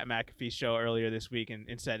on Pat McAfee's show earlier this week and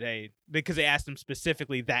said, "Hey," because they asked him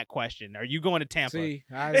specifically that question: "Are you going to Tampa?" See,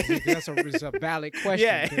 it's a valid question.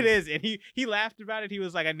 Yeah, it is, and he laughed about it. He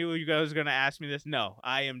was like, "I knew you guys were going to ask me this. No,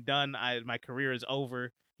 I am done. My career is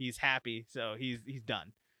over." He's happy, so he's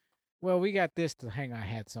done. Well, we got this to hang our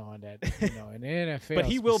hats on that, in the NFL. But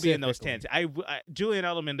he will be in those specifically. 10s. Julian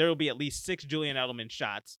Edelman, there will be at least 6 Julian Edelman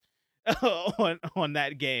shots on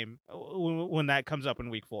that game when that comes up in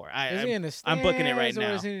week 4. Is he in the I'm booking it right stands or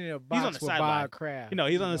now. is he in a He's on box the with sideline. Bob Kraft?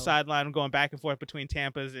 He's on the sideline going back and forth between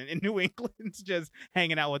Tampa's and New England's, just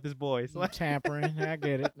hanging out with his boys. Tampering. I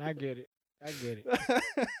get it. I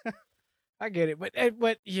get it.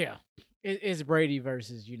 But yeah, it's Brady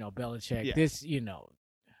versus Belichick. Yeah. This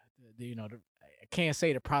I can't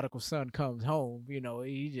say the prodigal son comes home.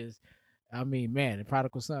 He just. I mean, man, the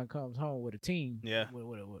prodigal son comes home with a team. Yeah.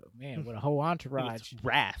 With a whole entourage.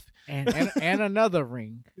 Wrath. And another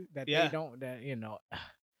ring that they don't. That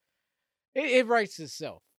it writes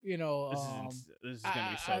itself. This is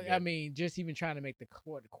gonna be so good. I mean, just even trying to make the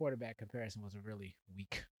quarterback comparison was a really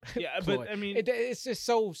weak. Yeah, but I mean, it's just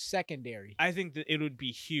so secondary. I think that it would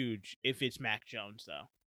be huge if it's Mac Jones, though.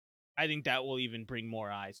 I think that will even bring more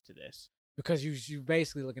eyes to this because you're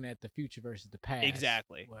basically looking at the future versus the past.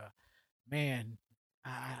 Exactly. Well, man,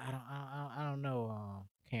 I don't know,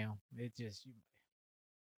 Cam. It just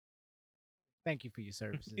thank you for your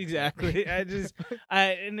services. Exactly.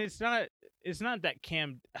 And it's not that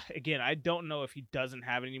Cam. Again, I don't know if he doesn't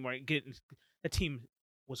have it anymore. The team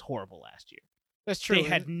was horrible last year. That's true. They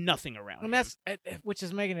had nothing around. And that's which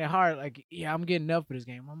is making it hard. Like, yeah, I'm getting up for this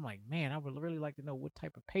game. I'm like, man, I would really like to know what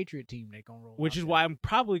type of Patriot team they're gonna roll. Which is why I'm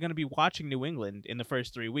probably going to be watching New England in the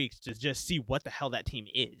first 3 weeks to just see what the hell that team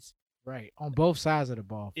is. Right, on both sides of the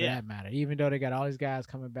ball, for that matter. Even though they got all these guys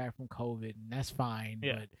coming back from COVID, and that's fine.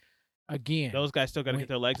 Yeah. But again, those guys still got to get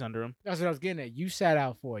their legs under them. That's what I was getting at. You sat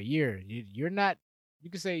out for a year. You're not. You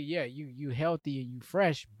can say, yeah, you healthy and you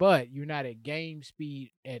fresh, but you're not at game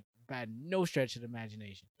speed by no stretch of the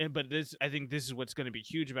imagination. But I think this is what's going to be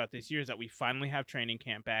huge about this year is that we finally have training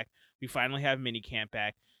camp back. We finally have mini camp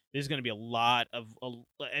back. There's going to be a lot of.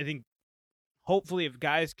 I think. Hopefully, if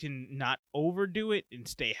guys can not overdo it and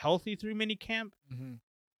stay healthy through mini camp,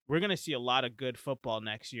 we're going to see a lot of good football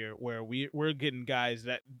next year where we're getting guys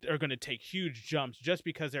that are going to take huge jumps just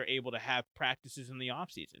because they're able to have practices in the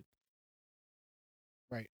offseason.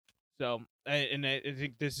 Right. So, and I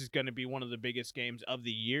think this is going to be one of the biggest games of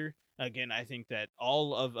the year. Again, I think that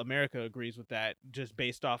all of America agrees with that just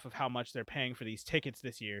based off of how much they're paying for these tickets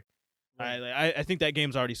this year. Right. I think that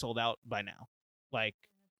game's already sold out by now. Like,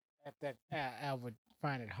 I would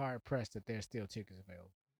find it hard pressed that there's still tickets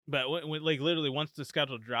available. But like literally once the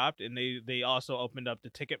schedule dropped and they also opened up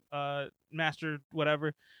the ticket master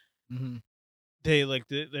whatever, they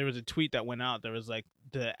there was a tweet that went out. There was like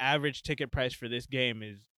the average ticket price for this game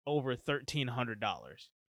is over $1,300,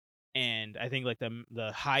 and I think like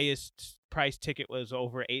the highest price ticket was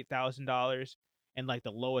over $8,000, and like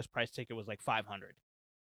the lowest price ticket was like $500.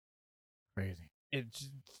 Crazy.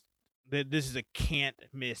 This is a can't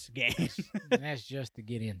miss game. And that's just to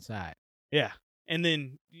get inside. Yeah. And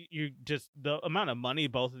then you just the amount of money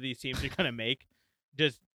both of these teams are going to make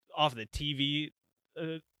just off the TV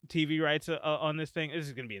rights on this thing. This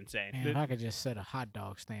is going to be insane. Man, if I could just set a hot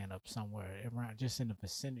dog stand up somewhere around, just in the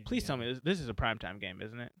vicinity. Please tell me this is a primetime game,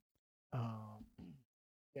 isn't it?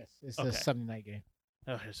 Yes, it's a Sunday night game.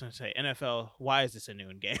 Oh, I was going to say, NFL, why is this a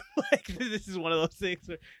noon game? Like, this is one of those things.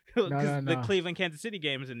 Because the Cleveland-Kansas City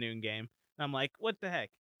game is a noon game. And I'm like, what the heck?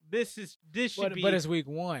 This should be. But it's week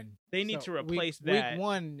 1. They need to replace that. Week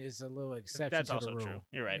 1 is a little exception. That's to also the rule. true.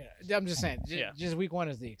 You're right. Yeah, I'm just saying, just week 1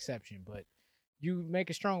 is the exception. But you make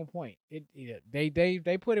a strong point.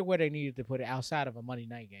 They put it where they needed to put it outside of a Monday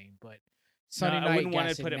night game. But Sunday night, I wouldn't want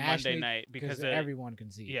to put it Monday night because everyone can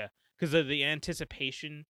see. Yeah, because of the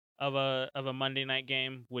anticipation of a Monday night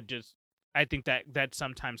game would just. I think that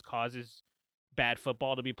sometimes causes bad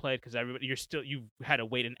football to be played because you've had to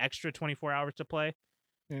wait an extra 24 hours to play.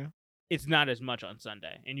 Yeah. It's not as much on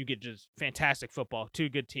Sunday, and you get just fantastic football. 2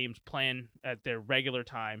 good teams playing at their regular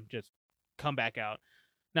time, just come back out.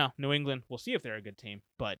 Now, New England, we'll see if they're a good team,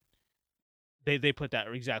 but they put that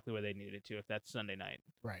exactly where they needed it to if that's Sunday night.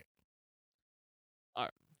 Right. All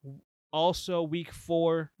right. Also, week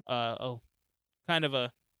 4, kind of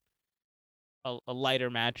a lighter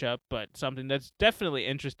matchup, but something that's definitely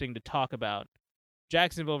interesting to talk about.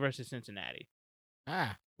 Jacksonville versus Cincinnati.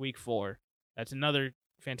 Week 4. That's another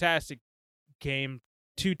fantastic game.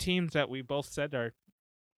 2 teams that we both said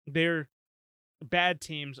they're bad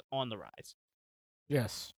teams on the rise.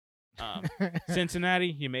 Yes.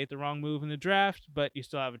 Cincinnati, you made the wrong move in the draft, but you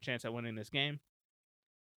still have a chance at winning this game.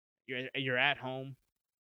 You're at home.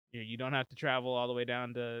 You don't have to travel all the way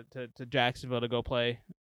down to Jacksonville to go play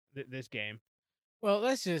this game. Well,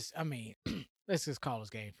 let's just call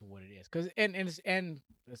this game for what it is, because and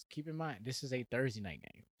let's keep in mind this is a Thursday night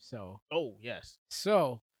game. So oh yes,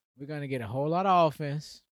 so We're gonna get a whole lot of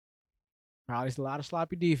offense. Probably a lot of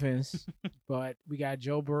sloppy defense, but we got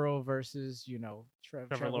Joe Burrow versus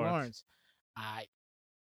Trevor Lawrence. I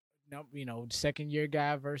no, second year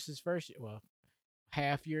guy versus first year. Well,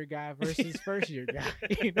 half year guy versus first year guy.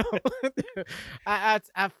 I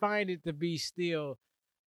find it to be still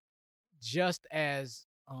just as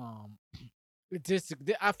just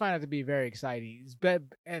I find it to be very exciting.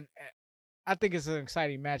 And I think it's an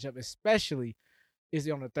exciting matchup, especially is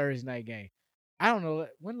on a Thursday night game. I don't know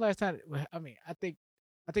when the last time. I mean, I think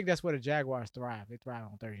that's where the Jaguars thrive. They thrive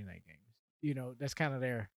on Thursday night games. That's kind of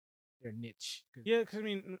their niche. Yeah, because I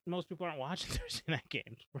mean, most people aren't watching Thursday night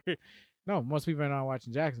games. No, most people are not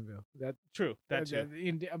watching Jacksonville. True. That's true.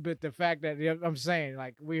 But the fact that I'm saying,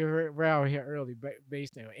 like, we're out here early,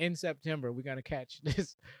 based in September, we're gonna catch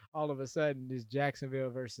this all of a sudden this Jacksonville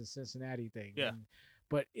versus Cincinnati thing. Yeah.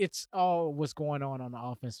 But it's all what's going on the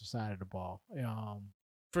offensive side of the ball.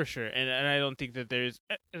 For sure, and I don't think that there's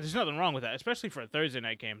nothing wrong with that, especially for a Thursday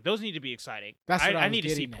night game. Those need to be exciting. That's what I need to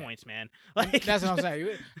see at. points, man. Like that's what I'm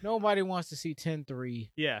saying. Nobody wants to see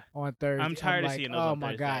 10-3. Yeah, on Thursday. I'm tired of seeing those. Oh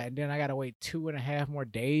my god! And then I gotta wait 2.5 more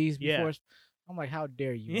days before. Yeah. I'm like, how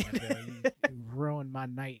dare you? You ruin my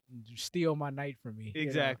night and steal my night from me.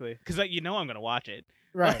 Exactly, because I'm gonna watch it.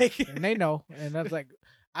 Right, and they know, and that's like,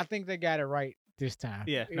 I think they got it right this time.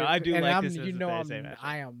 Yeah, no, I do. And like this.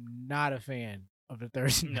 I am not a fan of the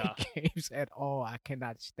Thursday night games at all. I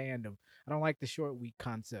cannot stand them. I don't like the short week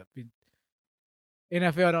concept.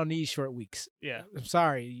 NFL don't need short weeks. Yeah, I'm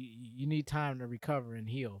sorry. You need time to recover and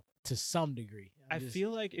heal to some degree. I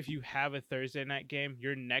feel like if you have a Thursday night game,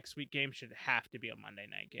 your next week game should have to be a Monday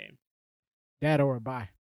night game. That or a bye.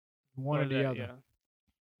 One or the other. Yeah.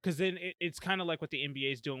 Because then it's kind of like what the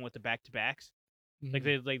NBA is doing with the back-to-backs.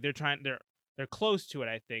 Mm-hmm. They're close to it,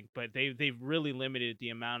 I think, but they've really limited the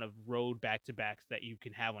amount of road back-to-backs that you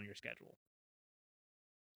can have on your schedule.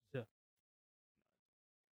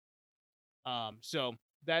 So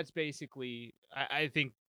that's basically, I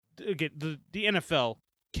think, again, the NFL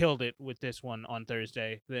killed it with this one on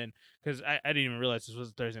Thursday. Then because I didn't even realize this was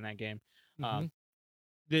a Thursday night game. Mm-hmm.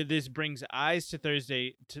 This brings eyes to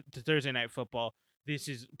Thursday night football. This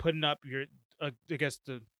is putting up I guess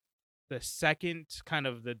the second kind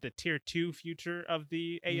of the tier 2 future of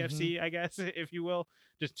the AFC, I guess, if you will.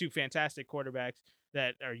 Just two fantastic quarterbacks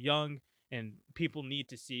that are young and people need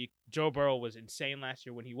to see. Joe Burrow was insane last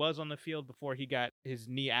year when he was on the field before he got his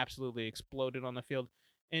knee absolutely exploded on the field.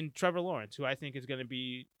 And Trevor Lawrence, who I think is going to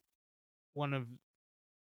be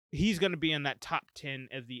he's going to be in that top 10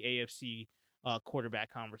 of the AFC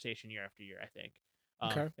quarterback conversation year after year, I think.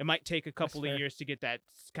 Okay. It might take a couple of years to get that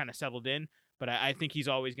kind of settled in, but I think he's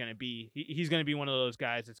always going to be he's going to be one of those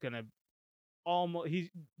guys that's going to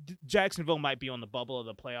Jacksonville might be on the bubble of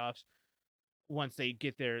the playoffs once they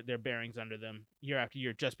get their bearings under them year after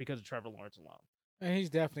year, just because of Trevor Lawrence alone. And he's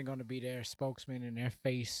definitely going to be their spokesman in their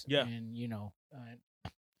face. Yeah. And he's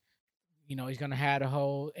going to have the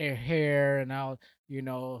whole hair and all,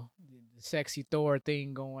 the sexy Thor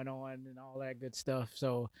thing going on and all that good stuff.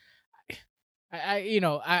 So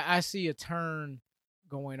I see a turn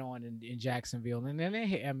going on in Jacksonville, and then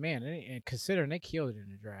and considering they killed it in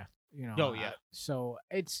the draft, Oh yeah. So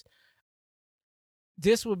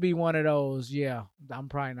this would be one of those. Yeah, I'm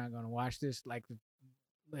probably not gonna watch this. Like,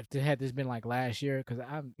 if it had this been like last year, because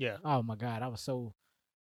oh my god, I was so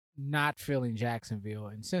not feeling Jacksonville,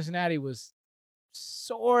 and Cincinnati was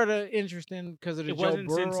sort of interesting because of the Joe Burrow. It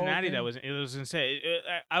wasn't Cincinnati thing. It was insane.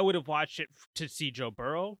 I would have watched it to see Joe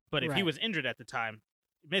Burrow, but if he was injured at the time,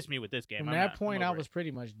 missed me with this game. From that point, I was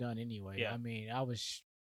pretty much done anyway. Yeah. I mean, I was,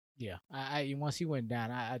 I once he went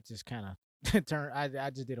down, I just kind of turned. I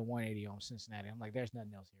just did a 180 on Cincinnati. I'm like, there's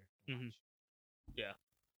nothing else here. Mm-hmm. Yeah.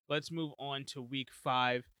 Let's move on to Week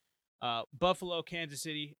 5. Buffalo, Kansas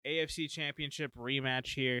City, AFC Championship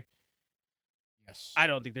rematch here. Yes. I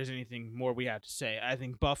don't think there's anything more we have to say. I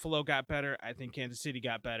think Buffalo got better. I think Kansas City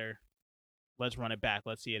got better. Let's run it back.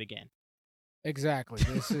 Let's see it again. Exactly.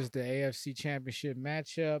 This is the AFC Championship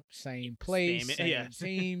matchup. Same place, same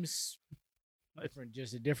teams.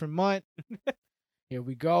 Just a different month. Here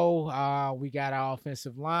we go. We got our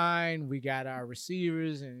offensive line. We got our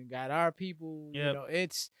receivers and got our people.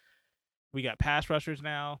 Yep. We got pass rushers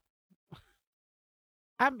now.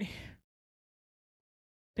 I mean,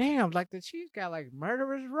 damn, like the Chiefs got like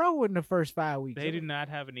murderers row in the first 5 weeks. They do not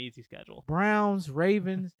have an easy schedule. Browns,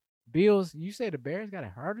 Ravens, Bills. You say the Bears got a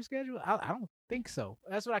harder schedule? I don't think so.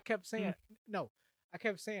 That's what I kept saying. Mm-hmm. No, I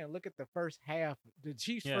kept saying, look at the first half. The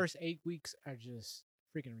Chiefs' first 8 weeks are just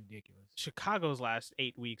freaking ridiculous. Chicago's last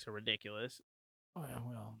 8 weeks are ridiculous. Oh,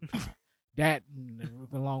 well, That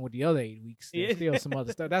along with the other 8 weeks, there's still some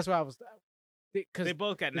other stuff. That's why I was because They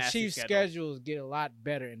both got the nasty Chiefs' schedules get a lot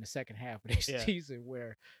better in the second half of this season,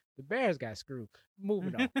 where the Bears got screwed.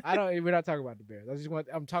 Moving on, we're not talking about the Bears.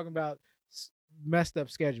 I'm talking about messed up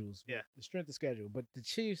schedules. Yeah, the strength of schedule. But the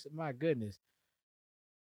Chiefs, my goodness,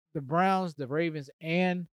 the Browns, the Ravens,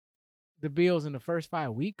 and the Bills in the first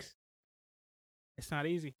 5 weeks. It's not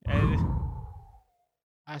easy.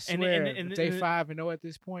 I swear, if they 5-0 at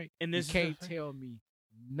this point, and you can't tell me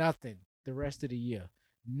nothing the rest of the year.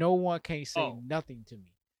 No one can say nothing to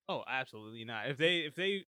me. Oh, absolutely not. If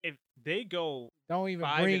they go, don't even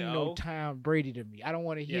bring no Tom Brady to me. I don't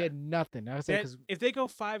want to hear nothing. I say if they go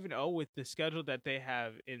 5-0 with the schedule that they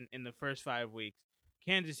have in the first 5 weeks,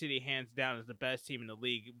 Kansas City hands down is the best team in the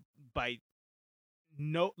league by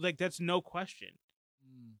that's no question.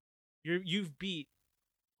 You've beat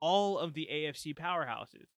all of the AFC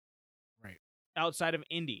powerhouses, right? Outside of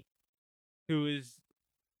Indy, who is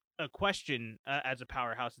a question as a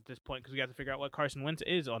powerhouse at this point, because we got to figure out what Carson Wentz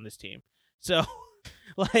is on this team. So,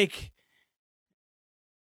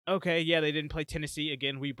 okay, yeah, they didn't play Tennessee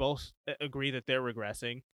again. We both agree that they're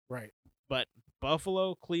regressing, right? But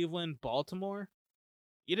Buffalo, Cleveland, Baltimore,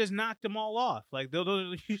 you just knocked them all off.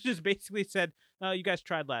 You just basically said, "Oh, you guys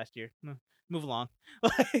tried last year. Move along."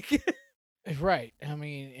 Right. I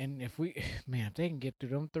mean, and if they can get through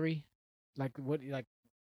them 3,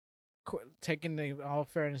 taking all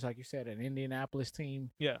fairness, like you said, an Indianapolis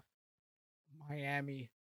team, Miami,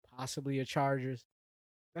 possibly a Chargers.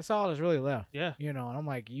 That's all that's really left. Yeah. And I'm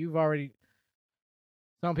like,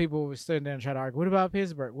 some people were sitting there and trying to argue, what about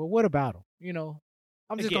Pittsburgh? Well, what about them?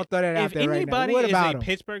 I'm just going to throw that out there right now. If anybody is a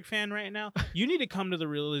Pittsburgh fan right now, you need to come to the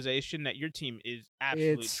realization that your team is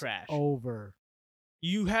absolutely trash. Over.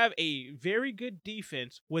 You have a very good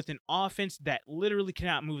defense with an offense that literally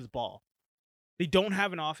cannot move the ball. They don't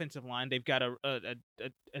have an offensive line. They've got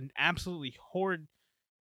an absolutely horrid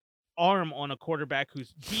arm on a quarterback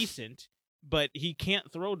who's decent, but he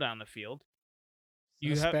can't throw down the field.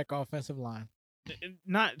 Suspect offensive line.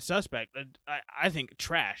 Not suspect. I think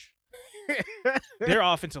trash. Their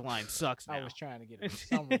offensive line sucks now. I was trying to get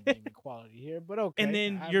some redeeming quality here, but okay. And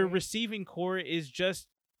then your receiving core is just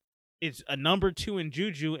it's a number 2 in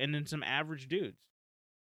Juju and then some average dudes.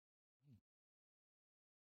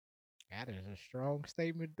 That is a strong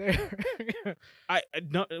statement there. I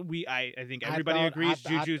think everybody agrees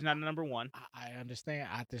Juju's not a number 1. I understand.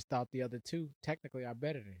 I just thought the other 2 technically are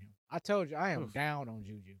better than him. I told you I am down on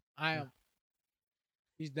Juju.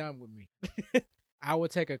 He's done with me. I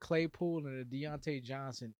would take a Claypool and a Deontay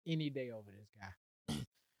Johnson any day over this guy.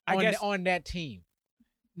 On that team.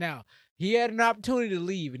 Now, he had an opportunity to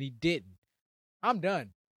leave and he didn't. I'm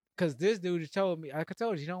done. Because this dude just told me, like I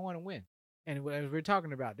told you, he don't want to win. And as we're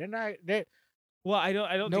talking about, well, I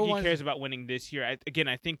don't think he cares about winning this year. I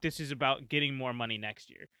think this is about getting more money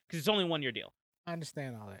next year. Because it's only 1-year deal. I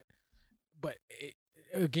understand all that. But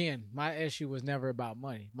again, my issue was never about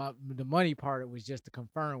money. The money part was just to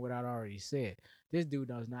confirm what I'd already said. This dude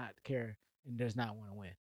does not care and does not want to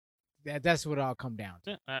win. That's what it all come down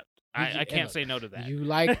to. I can't say no to that. You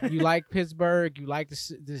like Pittsburgh. You like the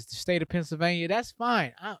state of Pennsylvania. That's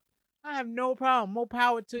fine. I have no problem. More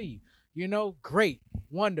power to you. Great,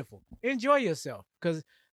 wonderful. Enjoy yourself, because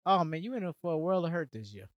you in for a world of hurt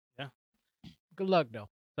this year. Yeah. Good luck though.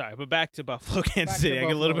 Sorry, but back to Buffalo, Kansas City. I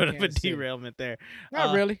get a little bit of a derailment there.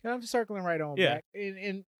 Not really. I'm circling right on back.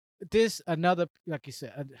 And this another, like you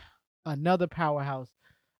said, another powerhouse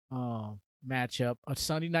matchup, a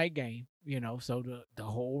Sunday night game. So the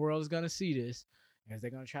whole world is gonna see this, as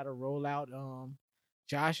they're gonna try to roll out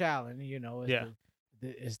Josh Allen.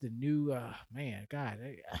 As the new man. God,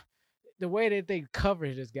 the way that they cover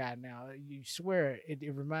this guy now, you swear it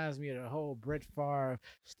reminds me of the whole Brett Favre,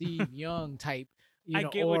 Steve Young type. I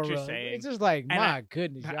get what you're saying. It's just like, my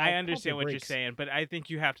goodness. I understand what you're saying, but I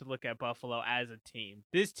think you have to look at Buffalo as a team.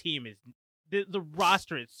 This team is the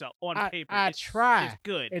roster itself on paper. It's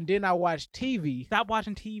good, and then I watch TV. Stop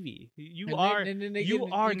watching TV. You are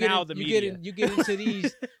now the media. You get into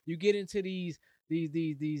these. You get into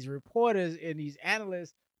these reporters and these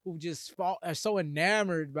analysts who just are so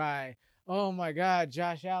enamored by, oh my God,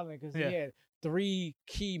 Josh Allen, because he had 3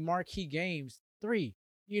 key marquee games. 3.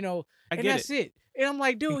 And that's it. And I'm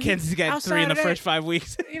like, dude, Kansas got 3 in the first 5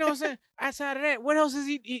 weeks. You know what I'm saying? Outside of that, what else is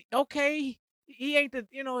he okay, he ain't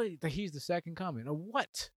he's the second coming or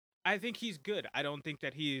what? I think he's good. I don't think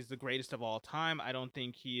that he is the greatest of all time. I don't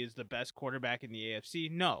think he is the best quarterback in the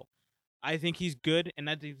AFC. No. I think he's good, and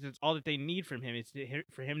I think that's all that they need from him is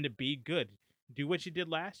for him to be good. Do what you did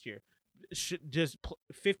last year. Just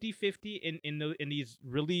 50-50 in these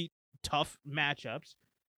really tough matchups.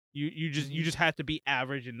 You just have to be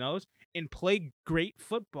average in those and play great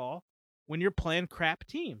football when you're playing crap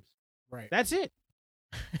teams. Right. That's it.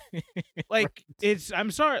 Like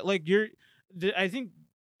I'm sorry, like I think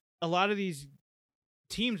a lot of these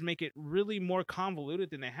teams make it really more convoluted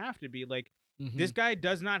than they have to be. Like this guy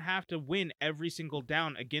does not have to win every single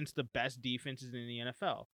down against the best defenses in the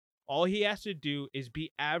NFL. All he has to do is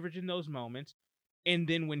be average in those moments, and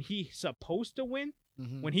then when he's supposed to win,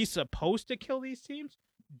 when he's supposed to kill these teams,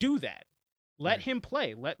 do that. Let him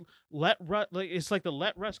play. Let Russ, like, it's like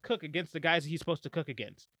let Russ cook against the guys he's supposed to cook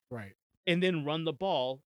against. Right. And then run the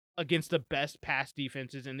ball against the best pass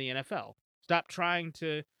defenses in the NFL. Stop trying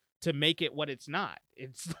to make it what it's not.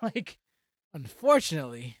 It's like,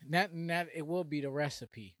 unfortunately, not it will be the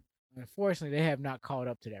recipe. Unfortunately, they have not caught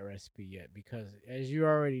up to that recipe yet because, as you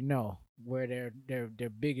already know, where their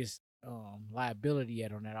biggest liability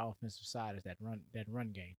at on that offensive side is that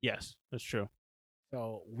run game. yes, that's true.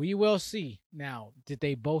 So we will see. Now, did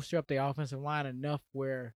they bolster up the offensive line enough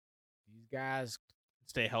where these guys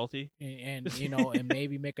stay healthy and and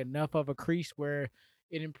maybe make enough of a crease where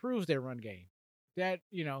it improves their run game? That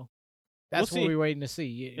that's what we're waiting to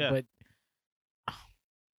see. Yeah. But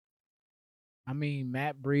I mean,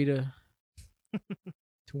 Matt Breida,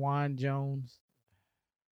 Twan Jones.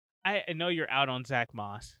 I know you're out on Zach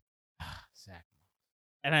Moss. Zach.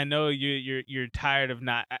 And I know you're tired of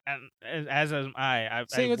not, as am I.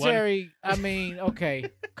 Singletary. I mean,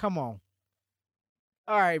 okay, come on.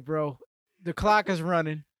 All right, bro. The clock is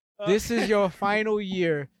running. This is your final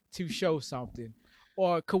year to show something.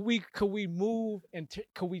 Or could we move and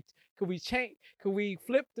could we change? Could we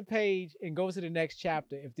flip the page and go to the next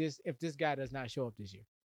chapter if this guy does not show up this year?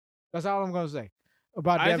 That's all I'm gonna say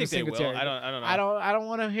about Devin Singletary. I don't know. I don't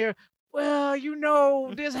want to hear.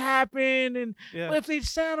 Well, this happened, and if they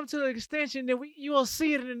sign him to the extension, then you will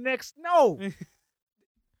see it in the next. No.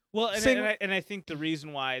 Well, and I think the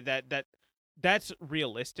reason why that's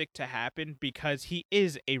realistic to happen because he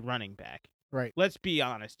is a running back. Right. Let's be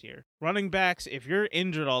honest here. Running backs, if you're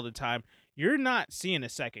injured all the time, you're not seeing a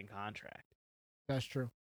second contract. That's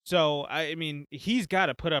true. So, I mean, he's got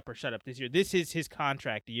to put up or shut up this year. This is his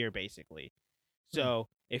contract year, basically. So,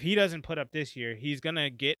 if he doesn't put up this year, he's going to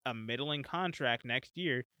get a middling contract next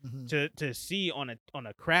year to see on a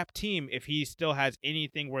crap team if he still has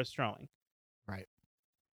anything worth throwing. Right.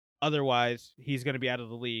 Otherwise, he's going to be out of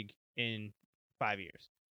the league in 5 years.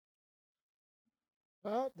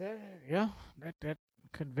 Well, that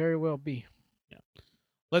could very well be. Yeah.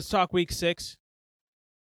 Let's talk week 6.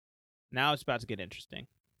 Now it's about to get interesting.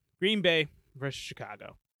 Green Bay versus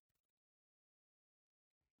Chicago.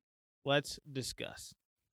 Let's discuss.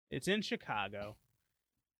 It's in Chicago.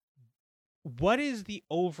 What is the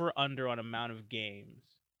over-under on amount of games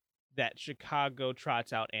that Chicago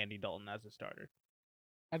trots out Andy Dalton as a starter?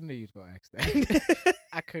 I knew you was going to ask that.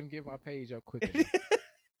 I couldn't get my page up quick enough.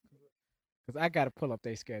 Because I got to pull up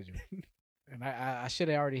their schedule. And I should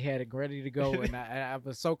have already had it ready to go. And I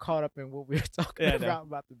was so caught up in what we were talking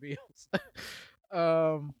about the Bills.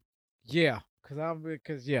 The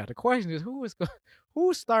question is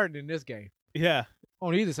who's starting in this game? Yeah.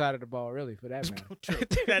 On either side of the ball, really, for that matter. True.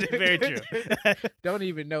 That is very true. Don't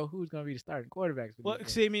even know who's going to be the starting quarterbacks. Well,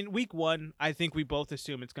 see, I mean, week 1, I think we both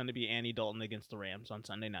assume it's going to be Andy Dalton against the Rams on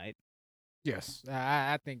Sunday night. Yes.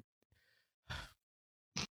 I think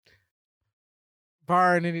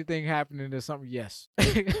barring anything happening, there's something, yes.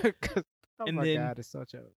 And my then God, it's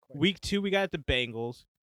such a question. Week 2, we got the Bengals.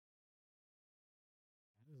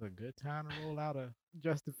 This is a good time to roll out a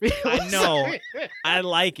Justin Fields. I know. I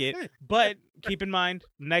like it. But keep in mind,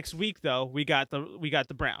 next week, though, we got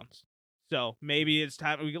the Browns. So maybe it's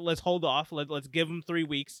time. Let's hold off. Let's give them 3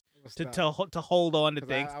 weeks to hold on to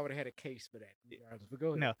things. I would have had a case for that. But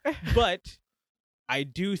go ahead. No, but I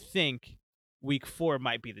do think week 4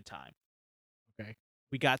 might be the time. Okay.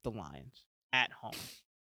 We got the Lions at home.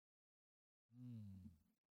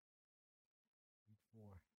 Week 4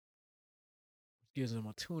 gives them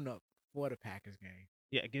a tune-up for the Packers game.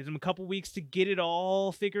 Yeah, it gives them a couple weeks to get it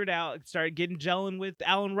all figured out, start gelling with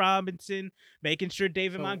Allen Robinson, making sure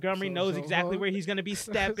David Montgomery knows exactly where he's going to be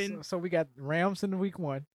stepping. So we got Rams in week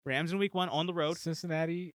 1. Rams in week 1 on the road.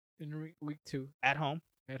 Cincinnati in week 2. At home.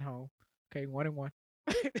 Okay, 1-1.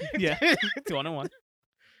 Yeah, 1-1.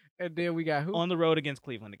 And then we got who? On the road against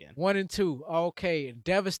Cleveland again. 1-2. Okay,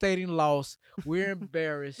 devastating loss. We're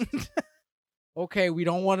embarrassed. Okay, we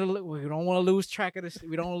don't want to lose track of this.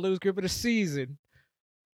 We don't want to lose grip of the season.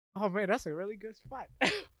 Oh man, that's a really good spot.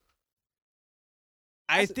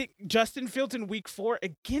 I think Justin Fields in week 4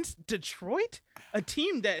 against Detroit, a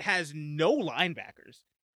team that has no linebackers.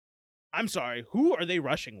 I'm sorry, who are they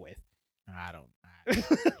rushing with? I don't.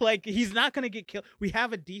 Like, he's not going to get killed. We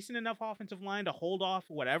have a decent enough offensive line to hold off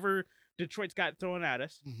whatever Detroit's got thrown at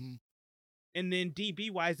us. Mm-hmm. And then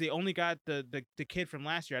DB wise, they only got the kid from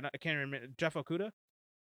last year. I can't remember, Jeff Okuda.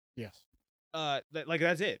 Yes. Like,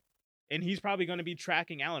 that's it. And he's probably going to be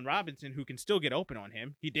tracking Allen Robinson, who can still get open on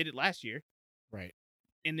him. He did it last year. Right.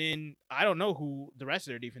 And then I don't know who the rest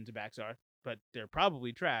of their defensive backs are, but they're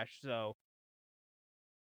probably trash. So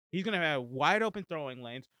he's going to have wide open throwing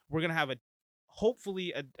lanes. We're going to have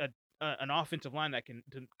hopefully an offensive line that can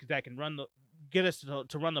get us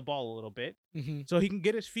to run the ball a little bit. Mm-hmm. So he can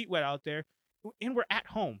get his feet wet out there. And we're at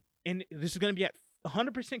home. And this is going to be at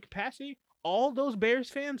 100% capacity. All those Bears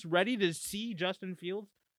fans ready to see Justin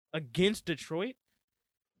Fields against Detroit.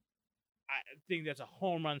 I think that's a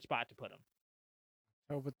home run spot to put him.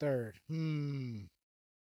 October 3rd.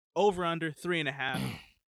 Over under 3.5.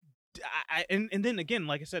 And then again,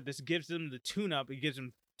 like I said, this gives them the tune up. It gives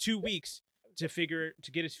him 2 weeks to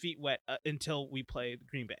get his feet wet until we play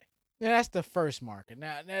Green Bay. Yeah, that's the first marker.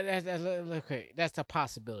 Now that's okay. That's a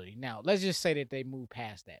possibility. Now let's just say that they move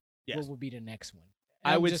past that. Yes. What would be the next one?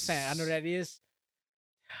 I I'm would just saying. I know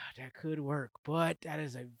that could work, but that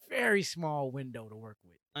is a very small window to work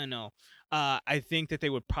with. I know. I think that they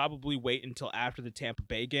would probably wait until after the Tampa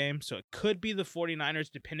Bay game. So it could be the 49ers,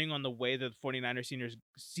 depending on the way the 49ers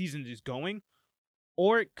season is going.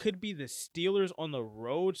 Or it could be the Steelers on the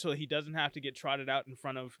road, so he doesn't have to get trotted out in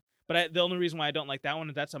front of. But the only reason why I don't like that one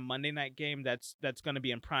is that's a Monday night game. That's going to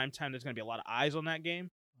be in prime time. There's going to be a lot of eyes on that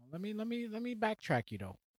game. Let me backtrack you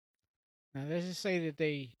though. Now let's just say that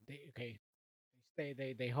they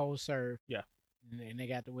hold serve. Yeah. And they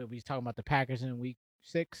got we was talking about the Packers in week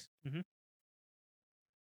 6. Mm-hmm. Did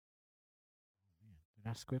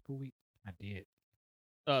I skip a week? I did.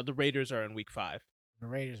 The Raiders are in week 5. The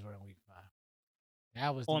Raiders were in week 5.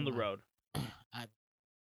 That was on the road.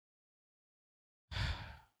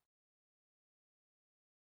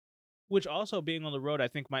 Which also being on the road, I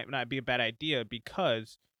think might not be a bad idea,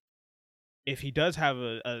 because if he does have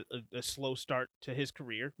a slow start to his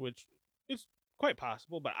career, which is quite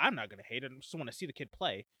possible, but I'm not going to hate it. I just want to see the kid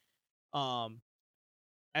play.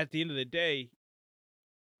 At the end of the day,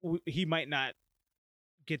 he might not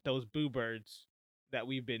get those boo birds that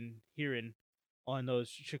we've been hearing on those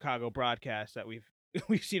Chicago broadcasts that we've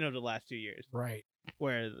seen over the last 2 years. Right.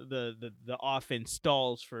 Where the offense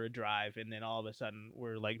stalls for a drive, and then all of a sudden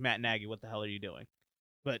we're like, Matt Nagy, what the hell are you doing?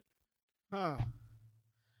 But I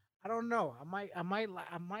don't know.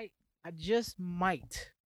 I just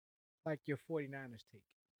might like your 49ers take.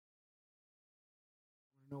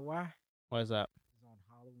 You know why? Why is that? It's on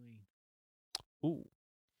Halloween. Ooh.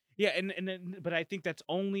 Yeah, but I think that's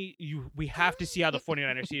only we have to see how the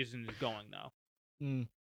 49ers season is going though.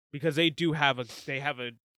 Because they have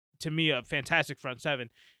a to me a fantastic front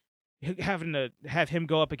seven. Having to have him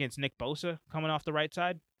go up against Nick Bosa coming off the right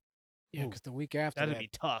side. Yeah, because the week after that'd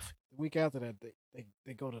be tough. The week after that,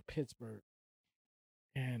 they go to Pittsburgh,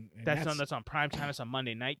 and that's on prime time. It's a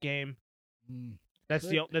Monday night game. That's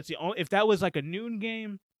Good. the only. If that was like a noon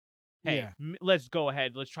game, hey, yeah. Let's go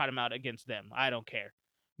ahead. Let's try them out against them. I don't care,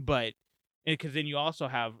 but because then you also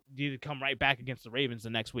have you come right back against the Ravens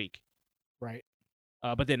the next week, right?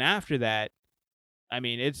 But then after that, I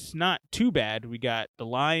mean, it's not too bad. We got the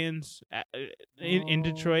Lions in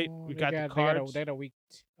Detroit. We got the Cards. They got a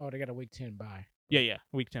week 10 bye. Yeah,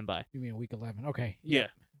 week 10 bye. You mean week 11? Okay. Yeah.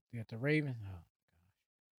 You got the Ravens.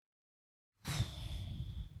 Oh.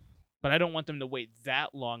 But I don't want them to wait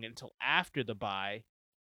that long until after the bye,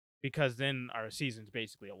 because then our season's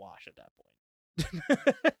basically a wash at that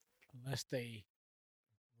point. Unless they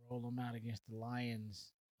roll them out against the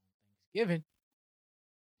Lions on Thanksgiving.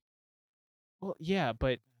 Well, yeah,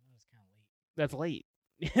 but that's late.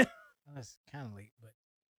 That's kind of late, but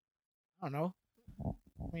I don't know.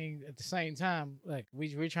 I mean, at the same time, like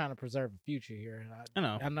we're trying to preserve the future here. I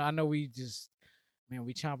know.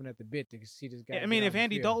 We chomping at the bit to see this guy. Yeah, I mean, if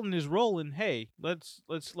Andy Dalton is rolling, hey, let's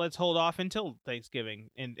hold off until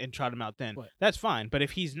Thanksgiving and trot him out then. That's fine. But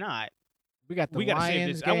if he's not, we got gotta save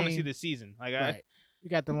this. I want to see this season. Right. We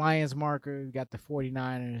got the Lions marker. We got the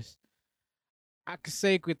 49ers. I could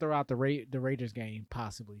say we throw out the Raiders game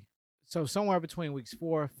possibly. So somewhere between weeks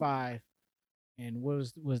 4 or 5, and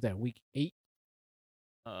was that week 8?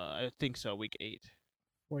 I think so. Week 8.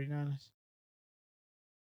 49ers.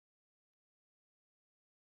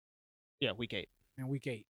 Yeah, week 8. And week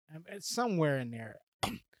 8. It's somewhere in there.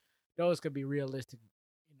 Those could be realistic.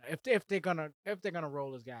 You know, if they're gonna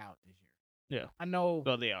roll this guy out this year. Yeah, I know.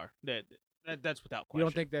 Well, they are. That's without question. You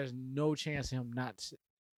don't think there's no chance of him not?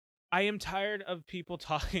 I am tired of people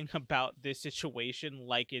talking about this situation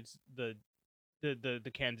like it's the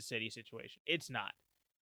the Kansas City situation. It's not.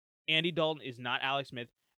 Andy Dalton is not Alex Smith.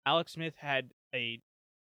 Alex Smith had a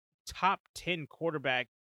top 10 quarterback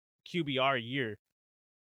QBR year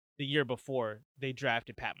the year before they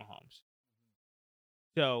drafted Pat Mahomes.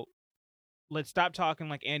 So let's stop talking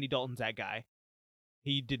like Andy Dalton's that guy.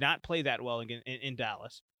 He did not play that well in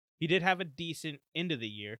Dallas. He did have a decent end of the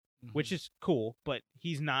year, which is cool, but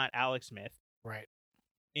he's not Alex Smith. Right.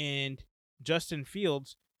 And Justin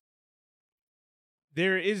Fields,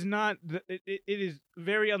 there is not. It is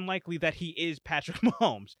very unlikely that he is Patrick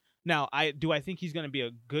Mahomes. Now, I think he's going to be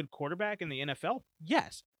a good quarterback in the NFL?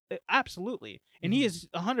 Yes, absolutely. And he is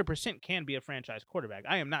 100% can be a franchise quarterback.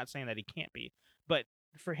 I am not saying that he can't be, but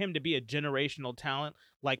for him to be a generational talent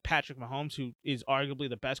like Patrick Mahomes, who is arguably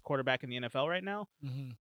the best quarterback in the NFL right now,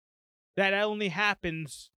 that only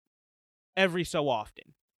happens every so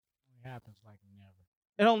often. It happens like never.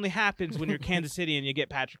 It only happens when you're Kansas City and you get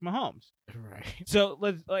Patrick Mahomes. Right. So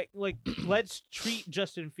let's treat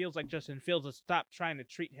Justin Fields like Justin Fields. Let's stop trying to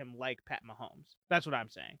treat him like Pat Mahomes. That's what I'm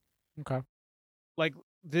saying. Okay. Like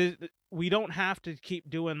we don't have to keep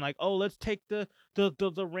doing like, oh, let's take the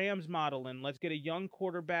Rams model and let's get a young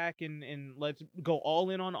quarterback and let's go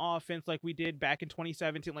all in on offense like we did back in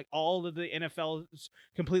 2017. Like all of the NFL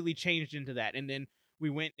completely changed into that, and then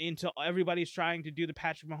we went into everybody's trying to do the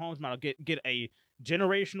Patrick Mahomes model, get a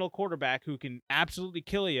generational quarterback who can absolutely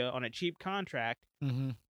kill you on a cheap contract,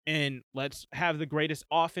 and let's have the greatest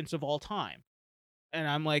offense of all time. And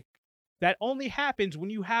I'm like, that only happens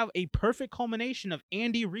when you have a perfect culmination of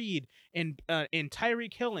Andy Reid and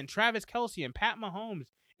Tyreek Hill and Travis Kelce and Pat Mahomes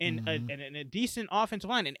and a decent offensive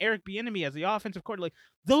line and Eric Bieniemy as the offensive coordinator. Like,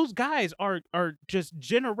 those guys are just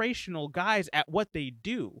generational guys at what they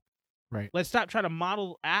do. Right. Let's stop trying to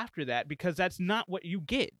model after that, because that's not what you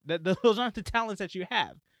get. Those aren't the talents that you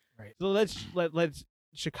have. Right. So let's.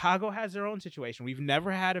 Chicago has their own situation. We've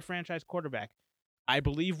never had a franchise quarterback. I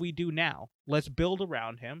believe we do now. Let's build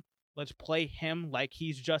around him. Let's play him like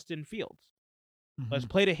he's Justin Fields. Let's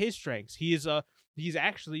play to his strengths. He's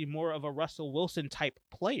actually more of a Russell Wilson type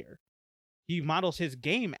player. He models his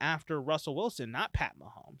game after Russell Wilson, not Pat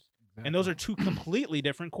Mahomes. Exactly. And those are two completely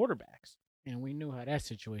different quarterbacks. And we knew how that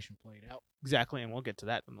situation played out. Exactly, and we'll get to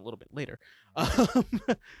that in a little bit later.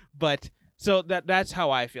 But so that's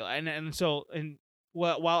how I feel. And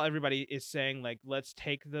while everybody is saying like, let's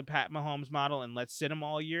take the Pat Mahomes model and let's sit him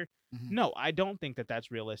all year, no, I don't think that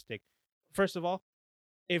that's realistic. First of all,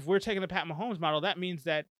 if we're taking the Pat Mahomes model, that means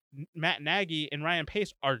that Matt Nagy and Ryan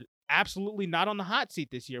Pace are absolutely not on the hot seat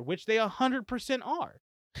this year, which they 100% are.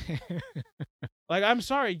 Like, I'm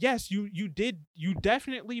sorry. Yes, you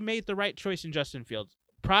definitely made the right choice in Justin Fields.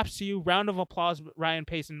 Props to you. Round of applause, Ryan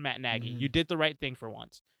Pace and Matt Nagy. You did the right thing for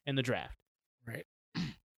once in the draft. Right.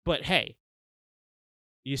 But hey,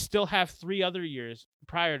 you still have 3 other years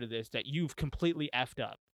prior to this that you've completely effed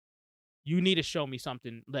up. You need to show me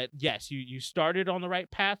something that, yes, you started on the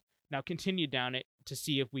right path. Now continue down it to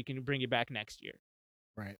see if we can bring you back next year.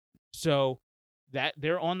 Right. So that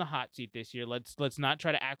they're on the hot seat this year. Let's not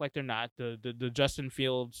try to act like they're not. The Justin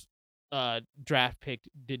Fields draft pick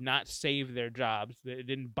did not save their jobs. It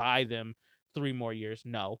didn't buy them 3 more years.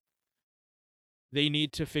 No. They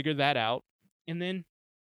need to figure that out. And then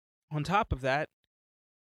on top of that,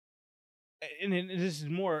 and this is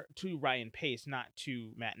more to Ryan Pace, not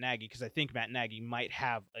to Matt Nagy, because I think Matt Nagy might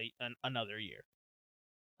have another year.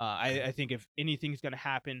 I think if anything's going to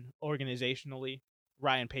happen organizationally,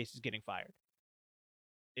 Ryan Pace is getting fired.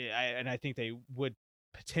 And I think they would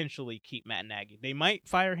potentially keep Matt Nagy. They might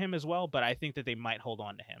fire him as well, but I think that they might hold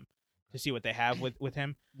on to him to see what they have with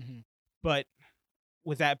him. But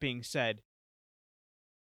with that being said,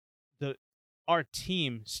 our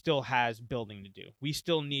team still has building to do. We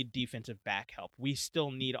still need defensive back help. We still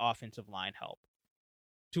need offensive line help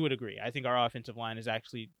to a degree. I think our offensive line is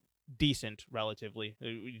actually decent relatively.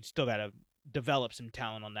 We still got to develop some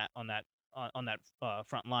talent on that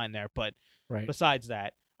front line there. But besides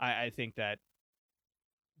that, I think that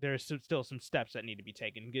there's still some steps that need to be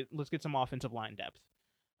taken. Let's get some offensive line depth.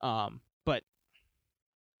 But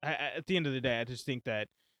at the end of the day, I just think that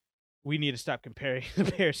we need to stop comparing the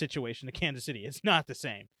Bears situation to Kansas City. It's not the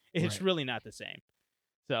same. It's really not the same.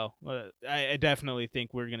 So I definitely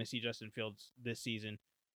think we're going to see Justin Fields this season,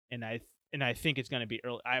 and I think it's going to be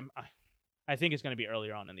early. I think it's going to be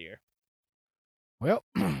earlier on in the year. Well,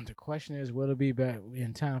 the question is, will it be back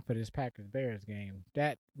in time for this Packers-Bears game?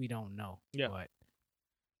 That we don't know. Yeah.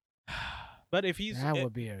 But if that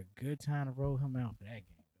would be a good time to roll him out for that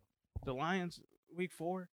game. The Lions, week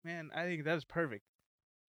 4, man, I think that's perfect.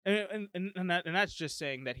 And that's just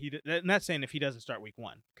saying that that's saying if he doesn't start week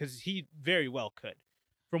 1, because he very well could.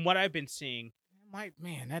 From what I've been seeing,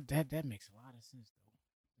 That makes a lot of sense though.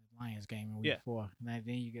 The Lions game in week Yeah. 4. And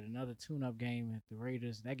then you get another tune-up game at the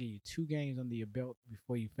Raiders. That give you 2 games under your belt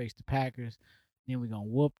before you face the Packers. Then we're gonna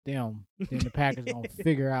whoop them. Then the Packers gonna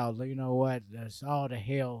figure out, you know what? That's all the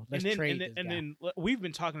hell. Let's trade this guy. And then we've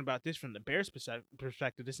been talking about this from the Bears'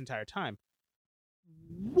 perspective this entire time.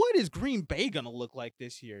 What is Green Bay gonna look like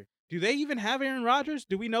this year? Do they even have Aaron Rodgers?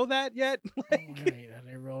 Do we know that yet?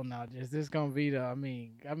 They rolling out. Is this gonna be the?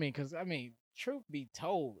 Because truth be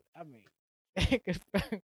told,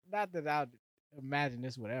 not that I imagine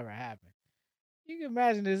this would ever happen. You can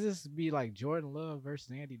imagine this be like Jordan Love versus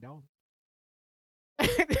Andy Dalton.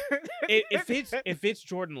 if it's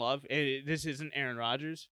Jordan Love, this isn't Aaron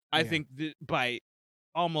Rodgers. I think by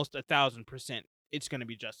almost 1,000%, it's going to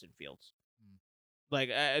be Justin Fields. Like,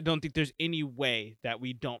 I don't think there's any way that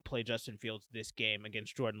we don't play Justin Fields this game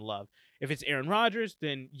against Jordan Love. If it's Aaron Rodgers,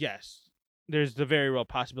 then yes, there's the very real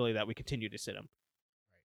possibility that we continue to sit him.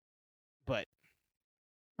 But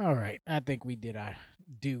all right, I think we did our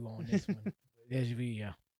due on this one.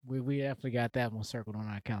 We definitely got that one circled on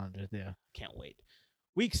our calendars there. Can't wait.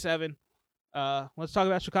 Week 7. Let's talk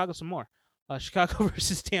about Chicago some more. Chicago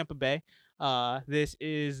versus Tampa Bay. This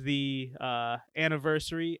is the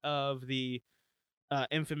anniversary of the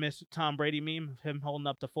infamous Tom Brady meme of him holding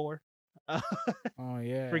up the 4. Oh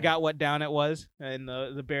yeah. Forgot what down it was, and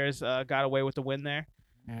the Bears got away with the win there.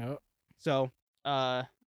 Yep. So,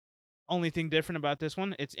 only thing different about this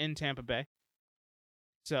one, it's in Tampa Bay.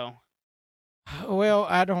 So, well,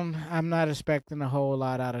 I'm not expecting a whole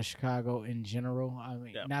lot out of Chicago in general. I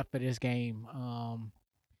mean, not for this game.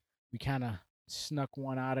 We kind of snuck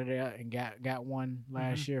one out of there and got one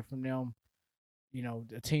last year from them. You know,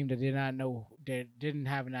 a team that didn't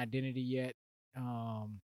have an identity yet.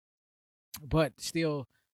 But still,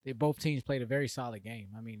 both teams played a very solid game.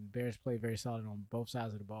 I mean, Bears played very solid on both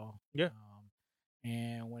sides of the ball. Yeah.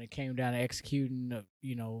 And when it came down to executing,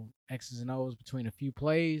 X's and O's between a few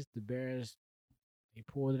plays, the Bears, they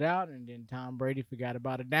pulled it out, and then Tom Brady forgot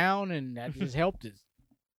about a down, and that just helped us.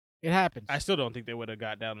 It happens. I still don't think they would have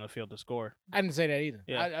got down the field to score. I didn't say that either.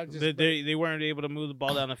 Yeah. They weren't able to move the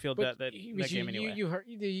ball down the field that game anyway. You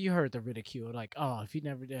heard the ridicule, like, oh, if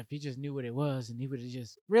he just knew what it was, and he would have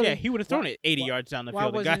just really. Yeah, he would have thrown it 80 yards down the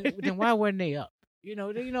field. Then why weren't they up?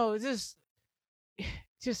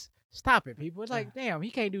 Just stop it, people. It's like, damn,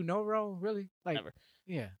 he can't do no wrong, really. Like, never.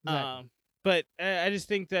 Yeah. Exactly. But I just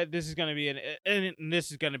think that this is going to be and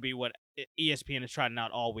this is going to be what ESPN is trotting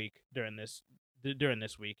out all week during this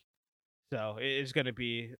week. So it's going to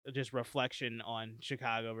be just reflection on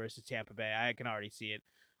Chicago versus Tampa Bay. I can already see it.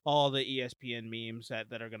 All the ESPN memes that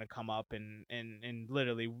are going to come up and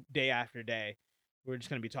literally day after day, we're just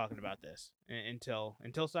going to be talking about this until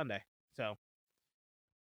Sunday. So.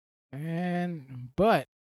 But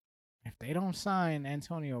if they don't sign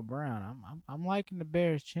Antonio Brown, I'm liking the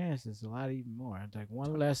Bears' chances a lot even more. It's like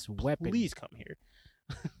one less weapon. Please come here.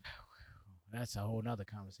 That's a whole nother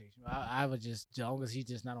conversation. I would just, as long as he's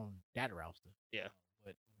just not on that roster. Yeah.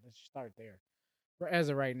 But let's start there. As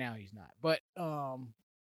of right now, he's not. But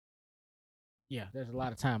yeah, there's a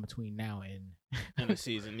lot of time between now and the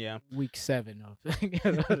season. Yeah. Week 7 of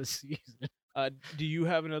the season. Do you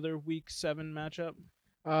have another Week 7 matchup?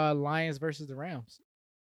 Lions versus the Rams.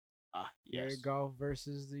 Yes. Jared Goff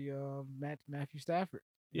versus the Matthew Stafford.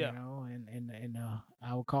 Yeah. You know, and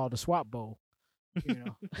I would call it the swap bowl. You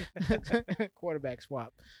know, quarterback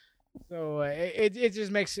swap. So it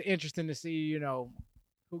just makes it interesting to see,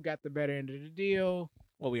 who got the better end of the deal.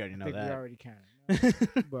 Well, we already know that. We already kind of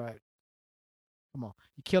know. But come on,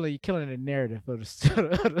 you're killing the narrative of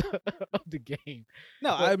the game.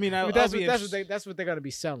 No, but, I mean, that's what they're gonna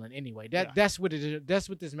be selling anyway. That's what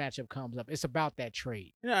this matchup comes up. It's about that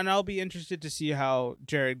trade. Yeah, and I'll be interested to see how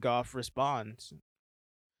Jared Goff responds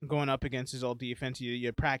going up against his old defense.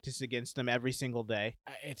 You practice against them every single day.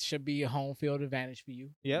 It should be a home field advantage for you.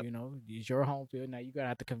 Yeah, it's your home field. Now you gotta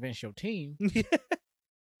have to convince your team. It's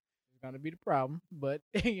gonna be the problem, but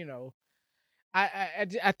I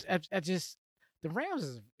just. The Rams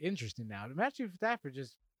is interesting now. Matthew Stafford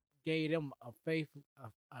just gave them a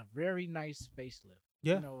very nice facelift.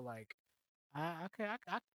 Yeah. I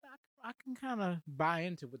can kind of buy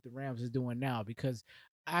into what the Rams is doing now, because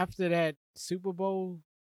after that Super Bowl,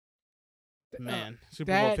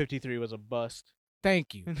 Super Bowl 53 was a bust.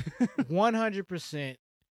 Thank you, 100%.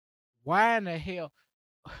 Why in the hell?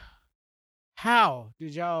 How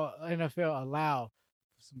did y'all NFL allow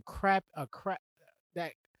some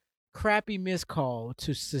that crappy miscall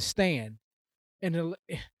to stand in the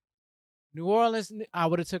New Orleans? I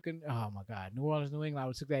would have taken. Oh my God, New Orleans, New England. I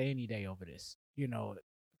would have took that any day over this.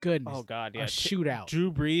 goodness. Oh God, A yeah. shootout.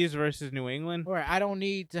 Drew Brees versus New England. Or I don't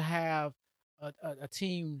need to have a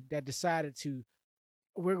team that decided to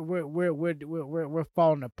we're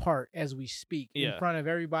falling apart as we speak in Yeah. front of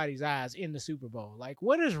everybody's eyes in the Super Bowl. Like,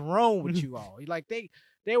 what is wrong with you all? Like they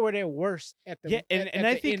were their worst at the Yeah, and at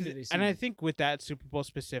I the think end of the season. and I think with that Super Bowl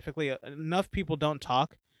specifically, enough people don't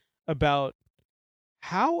talk about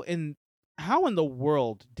how in the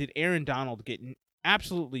world did Aaron Donald get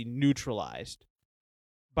absolutely neutralized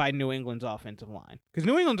by New England's offensive line? Because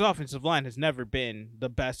New England's offensive line has never been the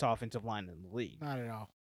best offensive line in the league. Not at all.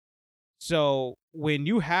 So when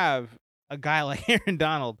you have a guy like Aaron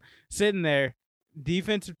Donald sitting there,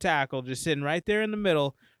 defensive tackle, just sitting right there in the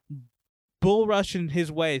middle, bull rushing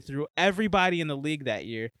his way through everybody in the league that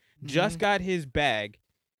year, just got his bag.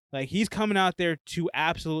 Like, he's coming out there to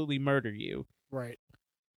absolutely murder you. Right.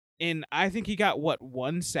 And I think he got,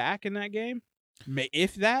 one sack in that game?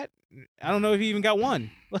 If that? I don't know if he even got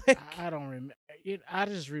one. Like, I don't remember. I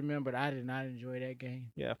just remembered I did not enjoy that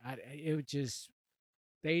game. Yeah. It was just,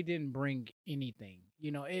 they didn't bring anything.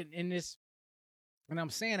 In this, and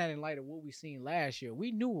I'm saying that in light of what we seen last year.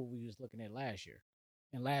 We knew what we was looking at last year,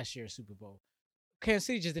 in last year's Super Bowl. Kansas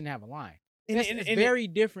City just didn't have a line. It's very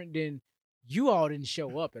different than you all didn't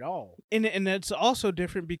show up at all. And that's also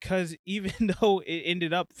different because even though it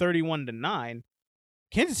ended up 31-9,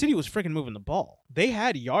 Kansas City was freaking moving the ball. They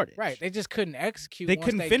had yardage. Right. They just couldn't execute. They once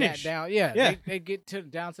couldn't finish. Got down. Yeah. They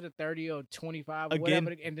get down to the 30 or 25 or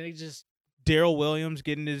whatever, and they just. Darrell Williams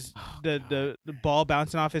getting the ball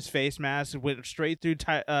bouncing off his face mask, went straight through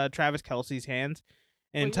Travis Kelce's hands,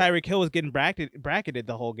 and Tyreek Hill was getting bracketed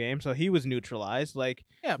the whole game, so he was neutralized. Like,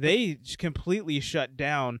 they completely shut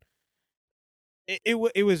down.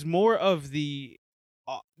 It was more of the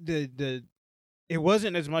it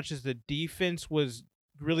wasn't as much as the defense was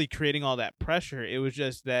really creating all that pressure. It was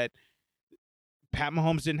just that Pat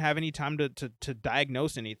Mahomes didn't have any time to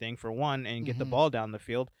diagnose anything, for one, and get the ball down the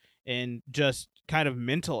field. And just kind of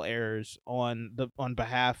mental errors on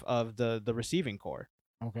behalf of the receiving core.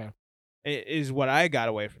 Okay, is what I got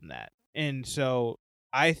away from that, and so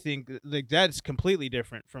I think like that's completely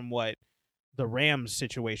different from what the Rams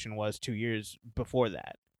situation was 2 years before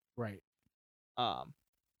that. Right.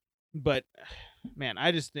 But man,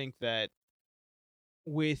 I just think that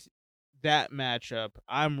with that matchup,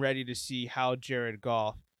 I'm ready to see how Jared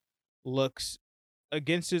Goff looks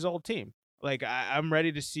against his old team. Like, I'm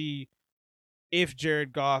ready to see if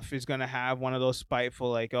Jared Goff is gonna have one of those spiteful,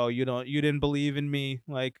 like, oh, you didn't believe in me,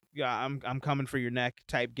 like, I'm coming for your neck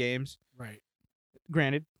type games. Right.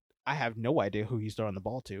 Granted, I have no idea who he's throwing the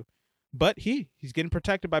ball to, but he's getting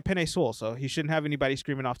protected by Penei Sewell, so he shouldn't have anybody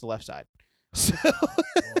screaming off the left side. So,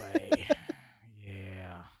 boy.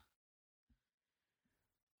 Yeah.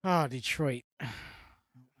 Oh, Detroit.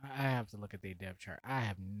 I have to look at their depth chart. I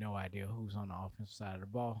have no idea who's on the offensive side of the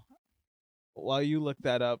ball. While you look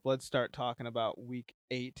that up, let's start talking about Week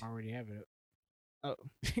 8. I already have it. Oh,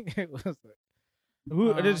 What's that?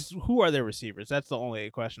 Who are their receivers? That's the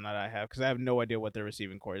only question that I have, because I have no idea what their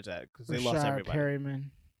receiving core is at, because they lost everybody.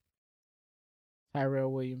 Perryman,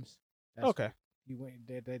 Tyrell Williams. Okay. He went.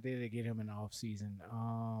 They did get him in the offseason.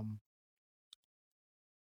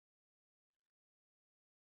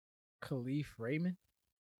 Khalif Raymond.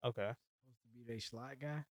 Okay. Supposed to be their slot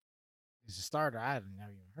guy. He's a starter. I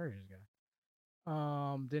never even heard of this guy.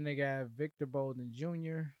 Then they got Victor Bolden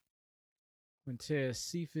Jr., Quintez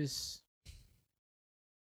Cephas.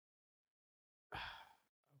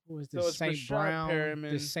 Who was this? St. Brown.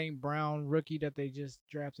 Perriman. The St. Brown rookie that they just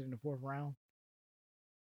drafted in the 4th round.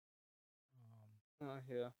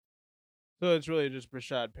 Yeah. So it's really just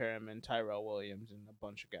Rashad Perriman, Tyrell Williams, and a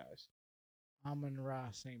bunch of guys. Amon-Ra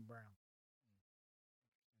St. Brown.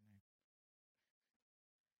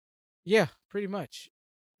 Yeah, pretty much.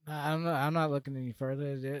 I'm not looking any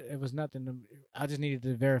further. It was nothing. I just needed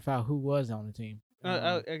to verify who was on the team.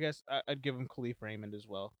 I guess I'd give him Khalif Raymond as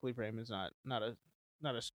well. Khalif Raymond's not a.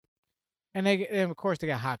 And of course they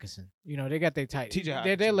got Hawkinson. They got their tight.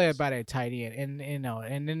 They're led by their tight end,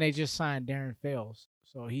 and then they just signed Darren Fells,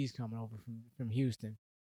 so he's coming over from Houston.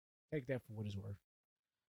 Take that for what it's worth.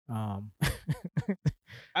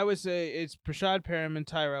 I would say it's Rashad Perriman,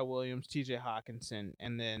 Tyrell Williams, T.J. Hawkinson,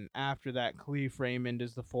 and then after that, Khalif Raymond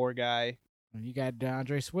is the 4 guy. And you got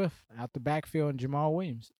DeAndre Swift out the backfield and Jamal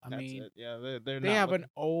Williams. That's it. Yeah, they have an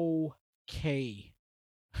okay,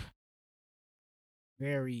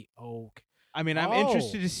 very okay. I mean, I'm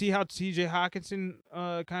interested to see how T.J. Hawkinson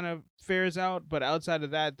kind of fares out, but outside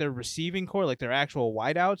of that, their receiving core, like their actual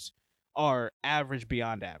wideouts, are average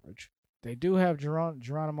beyond average. They do have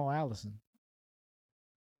Geronimo Allison,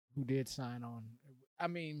 who did sign on. I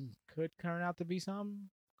mean, could turn out to be something.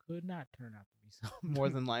 could not turn out to be something. More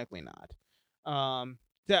than likely not.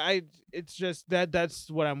 It's just that's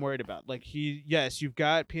what I'm worried about. Like you've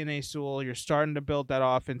got P.N.A. Sewell. You're starting to build that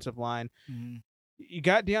offensive line. Mm-hmm. You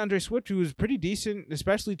got DeAndre Swift, who was pretty decent,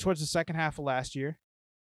 especially towards the second half of last year.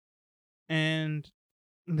 And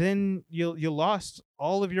then you lost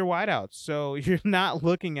all of your wideouts, so you're not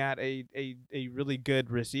looking at a really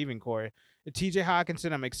good receiving core. T.J.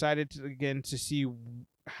 Hawkinson, I'm excited to see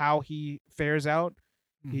how he fares out.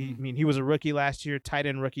 Mm-hmm. He was a rookie last year. Tight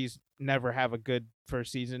end rookies never have a good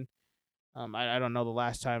first season. I don't know the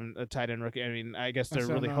last time a tight end rookie. I mean, I guess they're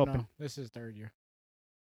really hoping. No. This is third year.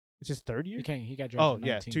 It's his third year. He got drafted. Oh in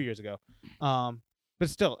yeah, 2 years ago. But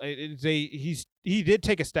still, he did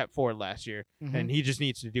take a step forward last year, and he just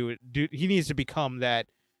needs to do it. He needs to become that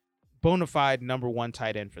bona fide number one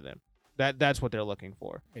tight end for them. That's what they're looking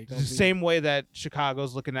for. It's the same way that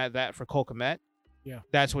Chicago's looking at that for Cole Kmet. Yeah,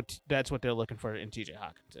 that's what they're looking for in T.J.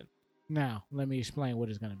 Hawkinson. Now let me explain what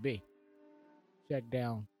it's going to be. Check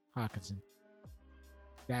down Hawkinson.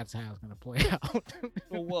 That's how it's going to play out.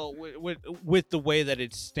 Well, with the way that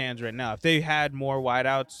it stands right now, if they had more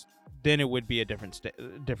wideouts, then it would be a different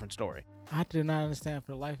story. I did not understand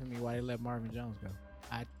for the life of me why they let Marvin Jones go.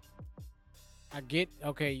 I get,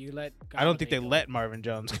 okay, you let... I don't think they let Marvin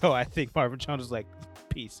Jones go. I think Marvin Jones was like,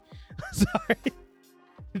 peace. Sorry.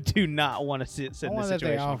 Do not want to sit in this situation that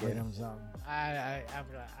they offered again. him something. I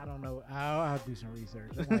don't know. I'll do some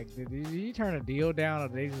research. I'm like, did you turn a deal down, or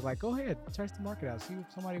they just like, go ahead, test the market out, see if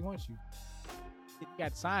somebody wants you. You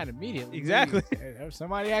got signed immediately. Exactly. If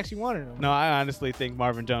somebody actually wanted him. No, I honestly think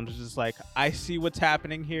Marvin Jones was just like, I see what's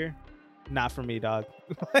happening here. Not for me, dog.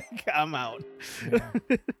 Like, I'm out.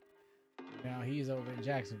 Yeah. Now he's over in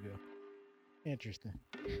Jacksonville. Interesting.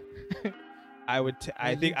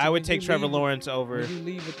 I think I would take Trevor Lawrence over. When you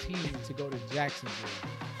leave a team to go to Jacksonville,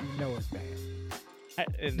 you know it's bad.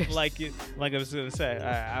 Like I was gonna say,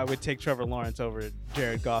 I would take Trevor Lawrence over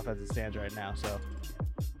Jared Goff as it stands right now. So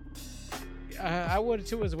I would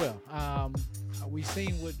too as well. We've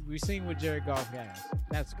seen what Jared Goff has.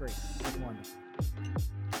 That's great. That's wonderful.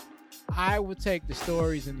 I would take the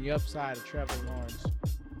stories and the upside of Trevor Lawrence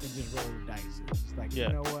and just roll the dice. It's just like, you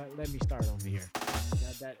know what? Let me start over here.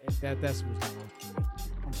 That's what's gonna work for me.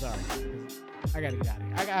 I'm sorry. I gotta get out of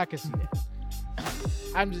here. I can see that.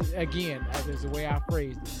 I'm just, again, there's the way I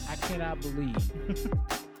phrased it. I cannot believe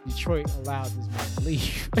Detroit allowed this man to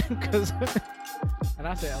leave. And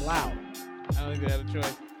I said allowed. I don't think they had a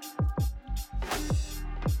choice.